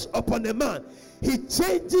Ghost comes upon a man, he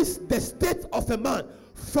changes the state of a man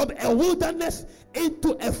from a wilderness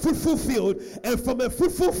into a fruitful field, and from a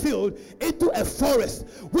fruitful field into a forest,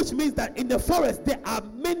 which means that in the forest there are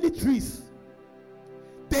many trees,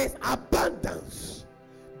 there is abundance,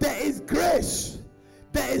 there is grace,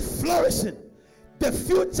 there is flourishing. The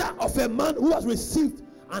future of a man who has received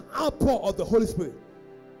an outpour of the Holy Spirit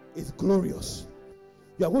is glorious.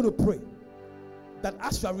 You are going to pray that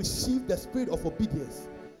as you have received the spirit of obedience,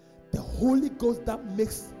 the Holy Ghost that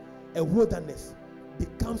makes a wilderness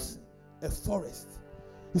becomes a forest.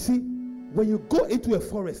 You see, when you go into a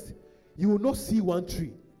forest, you will not see one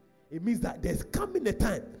tree. It means that there's coming a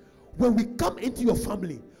time when we come into your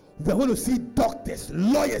family, we're going to see doctors,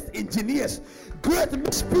 lawyers, engineers. Great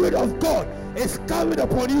Spirit of God is coming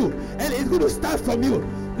upon you, and it's going to start from you.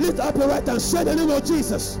 Lift up your right hand and say the name of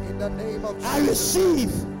Jesus. In the name of Jesus. I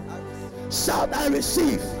receive. Shout, I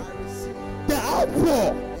receive the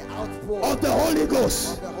outpour of the Holy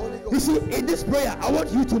Ghost. You see, in this prayer, I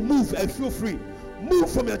want you to move and feel free.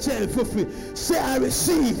 Move from your chair and feel free. Say, I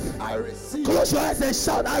receive. I receive. Close your eyes and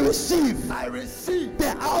shout, I receive. I receive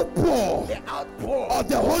The outpour of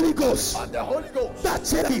the Holy Ghost. of the Holy Ghost. That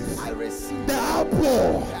changes. I receive The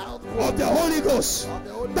outpour of the Holy Ghost.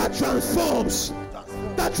 That transforms.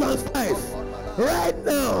 That transforms. Right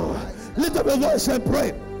now, lift up your voice and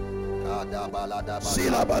pray.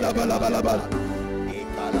 Sila bala bala bala bala.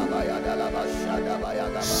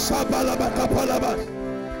 Shabala baka palaba.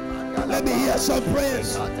 Let me hear some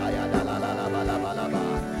prayers.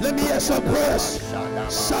 Let me hear some prayers.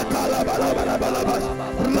 Shakala bala bala bala bala.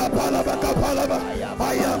 Rapala baka palaba.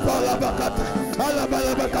 Ayapala baka.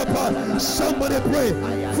 Somebody pray.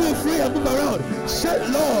 Feel free and move around. Say,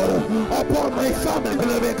 Lord, upon my family,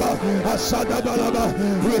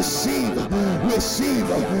 receive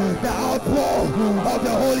the outpour of the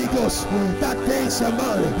Holy Ghost that takes a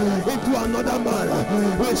man into another man.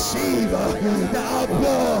 Receive the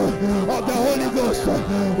outpour of the Holy Ghost.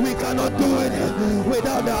 We cannot do it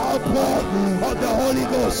without the outpour of the Holy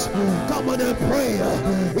Ghost. Come on and pray.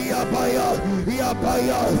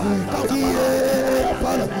 Come here.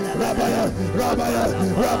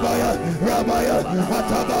 Rabaya,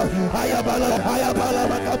 Ataba, Ayabala,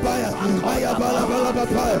 Bakapaya, Ayabala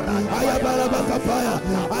Bakapaya, Ayabala Bakapaya,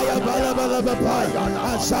 Ayabala Bakapaya,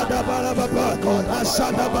 Ashada Balabapa,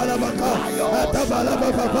 Ashada Balabaka, Atabala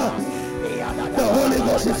Bakapa. The Holy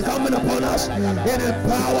Ghost is coming upon us in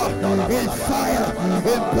power, in fire,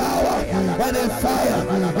 in power, and in fire,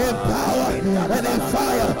 in power, and in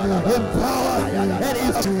fire, in power, and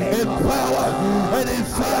in power, and in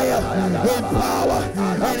fire, in power,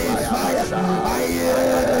 and in fire.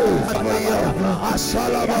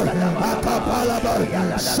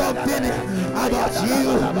 Something about you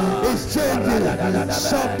is changing.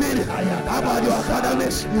 Something about your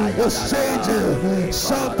academics is changing.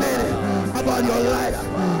 Something about your life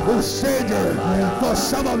is changing. For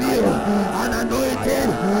some of you, an anointing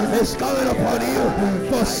is coming upon you.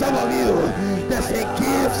 For some of you, there's a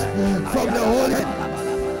gift from the Holy.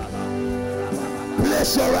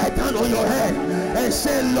 Place your right hand on your head and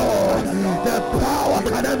say, Lord, the power of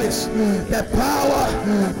academics, the power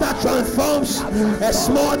that transforms a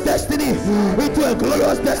small destiny into a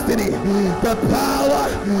glorious destiny, the power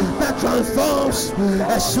that transforms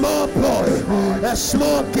a small boy, a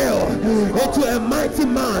small girl into a mighty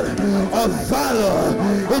man of valor,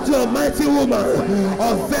 into a mighty woman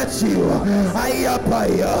of virtue.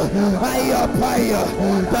 Ayapaya,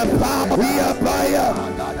 the power, Ayapaya,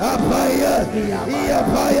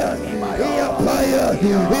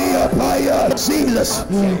 Jesus,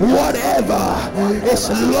 whatever is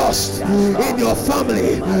lost in your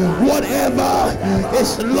family, whatever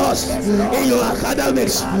is lost in your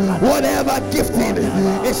academics, whatever gifting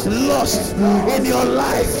is lost in your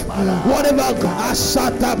life, whatever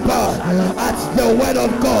asatapa at the word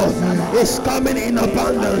of God is coming in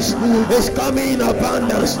abundance, is coming in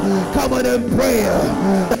abundance. Come on and pray.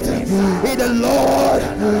 The Lord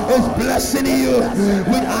is blessing you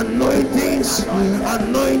with anointings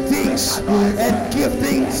and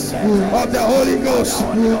giftings of the Holy Ghost.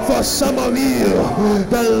 For some of you,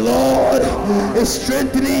 the Lord is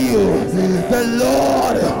strengthening you. The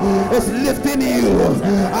Lord is lifting you.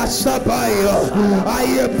 Asabaya,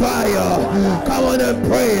 Ayabaya. Come on and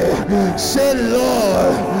pray. Say,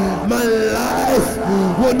 Lord, my life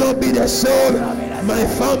will not be the same. My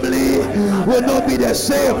family will not be the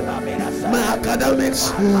same. My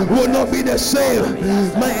academics will not be the same.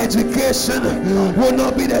 My education will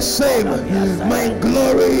not be the same. My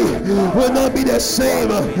glory will not be the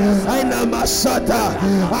same. Aina masata,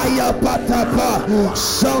 ayapatapa.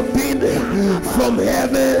 Something from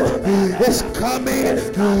heaven is coming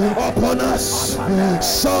upon us.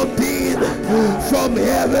 Something from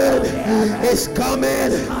heaven is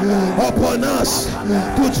coming upon us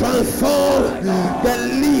to transform the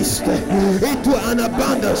least into an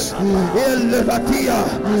abundance.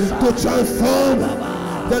 To transform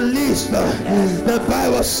the least. The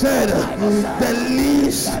Bible said the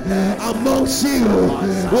least amongst you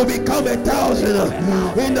will become 1,000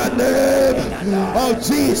 in the name of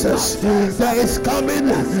Jesus. There is coming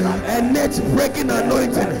a net breaking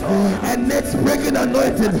anointing, a net breaking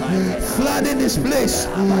anointing flooding this place.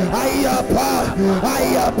 Ayapa,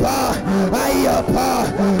 ayapa, ayapa,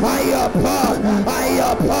 ayapa,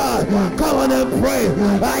 ayapa. Come on and pray.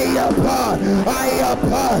 Ayapa,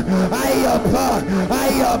 ayapa, ayapa,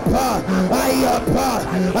 ayapa. Ayapa, ayapa,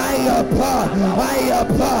 ayapa,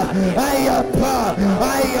 ayapa, ayapa,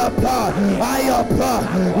 ayapa, ayapa.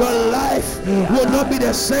 Your life will not be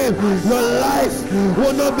the same. Your life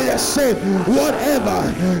will not be the same.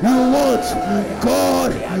 Whatever you want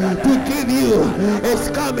God to give you is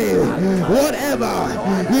coming. Whatever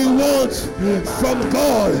you want from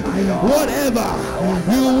God, whatever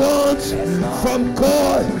you want from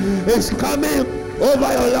God is coming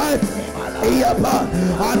over your life. Ayapa,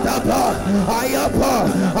 atapa, ayapa,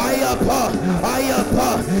 ayapa, ayapa,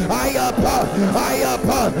 ayapa,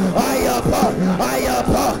 ayapa, ayapa, ayapa,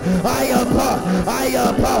 ayapa, ayapa,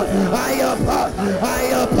 ayapa,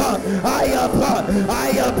 ayapa, ayapa,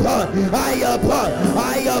 ayapa, ayapa,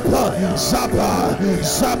 ayapa, sapa,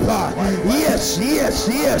 sapa. Yes, yes,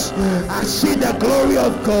 yes. I see the glory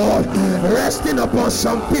of God resting upon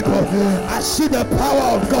some people. I see the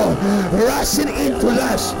power of God rushing into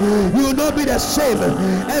lives. You know be the same.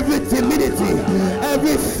 Every timidity,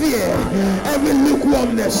 every fear, every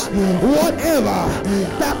lukewarmness, whatever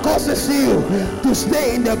that causes you to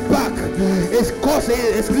stay in the back is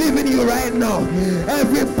leaving you right now.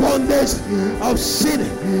 Every bondage of sin,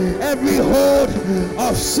 every hold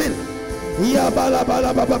of sin. The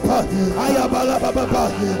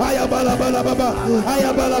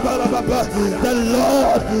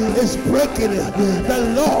Lord is breaking it. The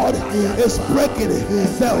Lord is breaking it.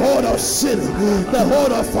 The hold of sin, the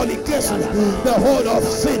hold of fornication, the hold of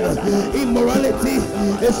sin, immorality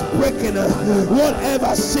is breaking.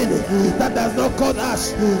 Whatever sin that does not cause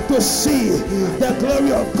us to see the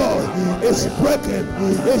glory of God is breaking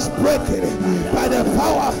by the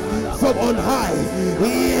power from on high.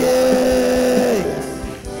 Yeah.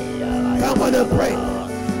 Come on and pray.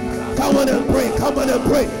 Come on and pray. Come on and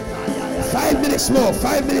pray. 5 minutes more.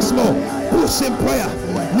 5 minutes more. Push in prayer.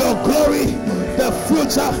 Your glory, the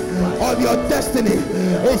future of your destiny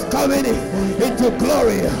is coming into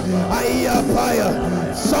glory.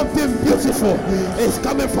 Something beautiful is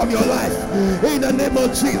coming from your life in the name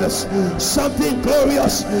of Jesus. Something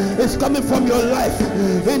glorious is coming from your life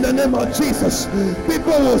in the name of Jesus.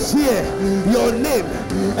 People will hear your name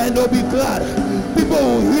and they'll be glad. People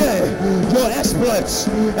will hear your exploits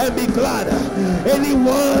and be glad.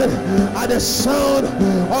 Anyone at the sound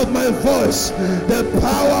of my voice, the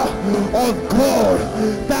power of God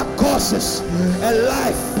that causes a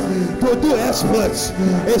life to do exploits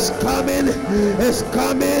is coming, is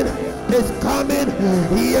coming, is coming.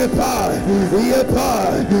 Yepa,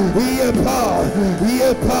 yepa, yepa,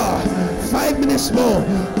 yepa. 5 minutes more.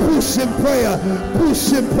 Push in prayer.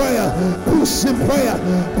 Push in prayer. Push in prayer.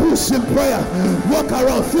 Push in prayer. Walk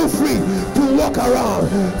around. Feel free to walk around.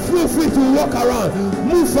 Feel free to walk around.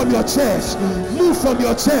 Move from your chest. Move from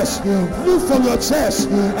your chest. Move from your chest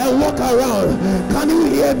and walk around. Can you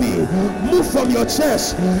hear me? Move from your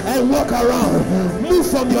chest and walk around. Move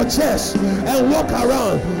from your chest and walk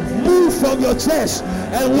around. Move from your chest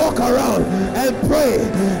and walk around and pray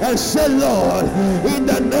and say, Lord, in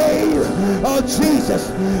the name of Jesus,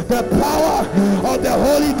 the power of the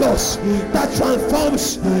Holy Ghost that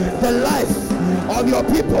transforms the life of your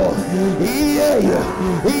people.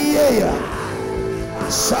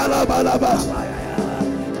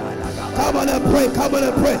 Come on and pray. Come on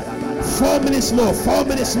and pray. 4 minutes more. 4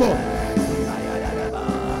 minutes more.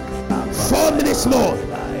 4 minutes more.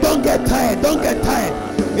 Don't get tired. Don't get tired.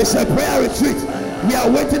 It's a prayer retreat. We are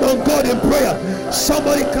waiting on God in prayer.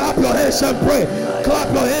 Somebody clap your hands and pray.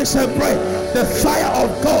 Clap your hands and pray. The fire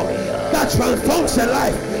of God that transforms a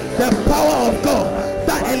life. The power of God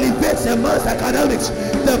that elevates a man's academics.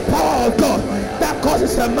 The power of God that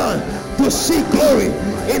causes a man to see glory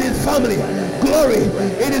in his family, glory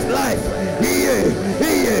in his life.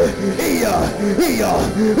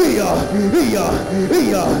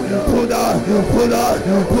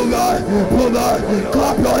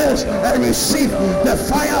 Clap your hands and receive the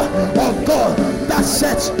fire of God that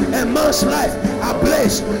sets a man's life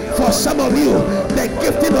ablaze. For some of you, the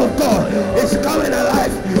gifting of God is coming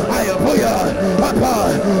alive.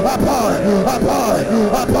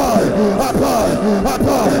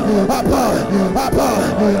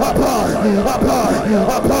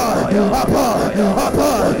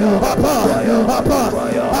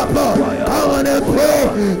 Come on and pray.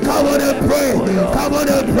 Come on and pray. Come on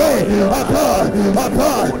and pray.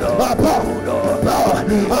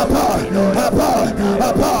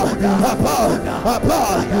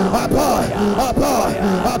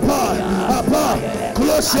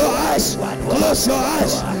 Close your eyes. Close your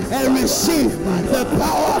eyes and receive the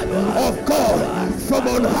power of God from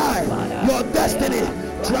on high. Your destiny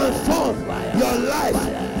transform your life.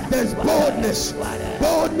 There's boldness.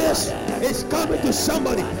 Boldness is coming to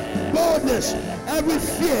somebody. Boldness. Every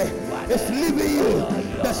fear is leaving you.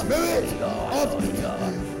 The spirit of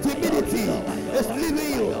timidity is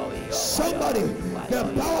leaving you. Somebody, the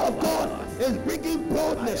power of God is bringing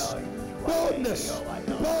boldness. Boldness.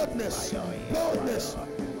 Boldness. Boldness.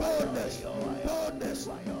 Boldness. Boldness. Boldness.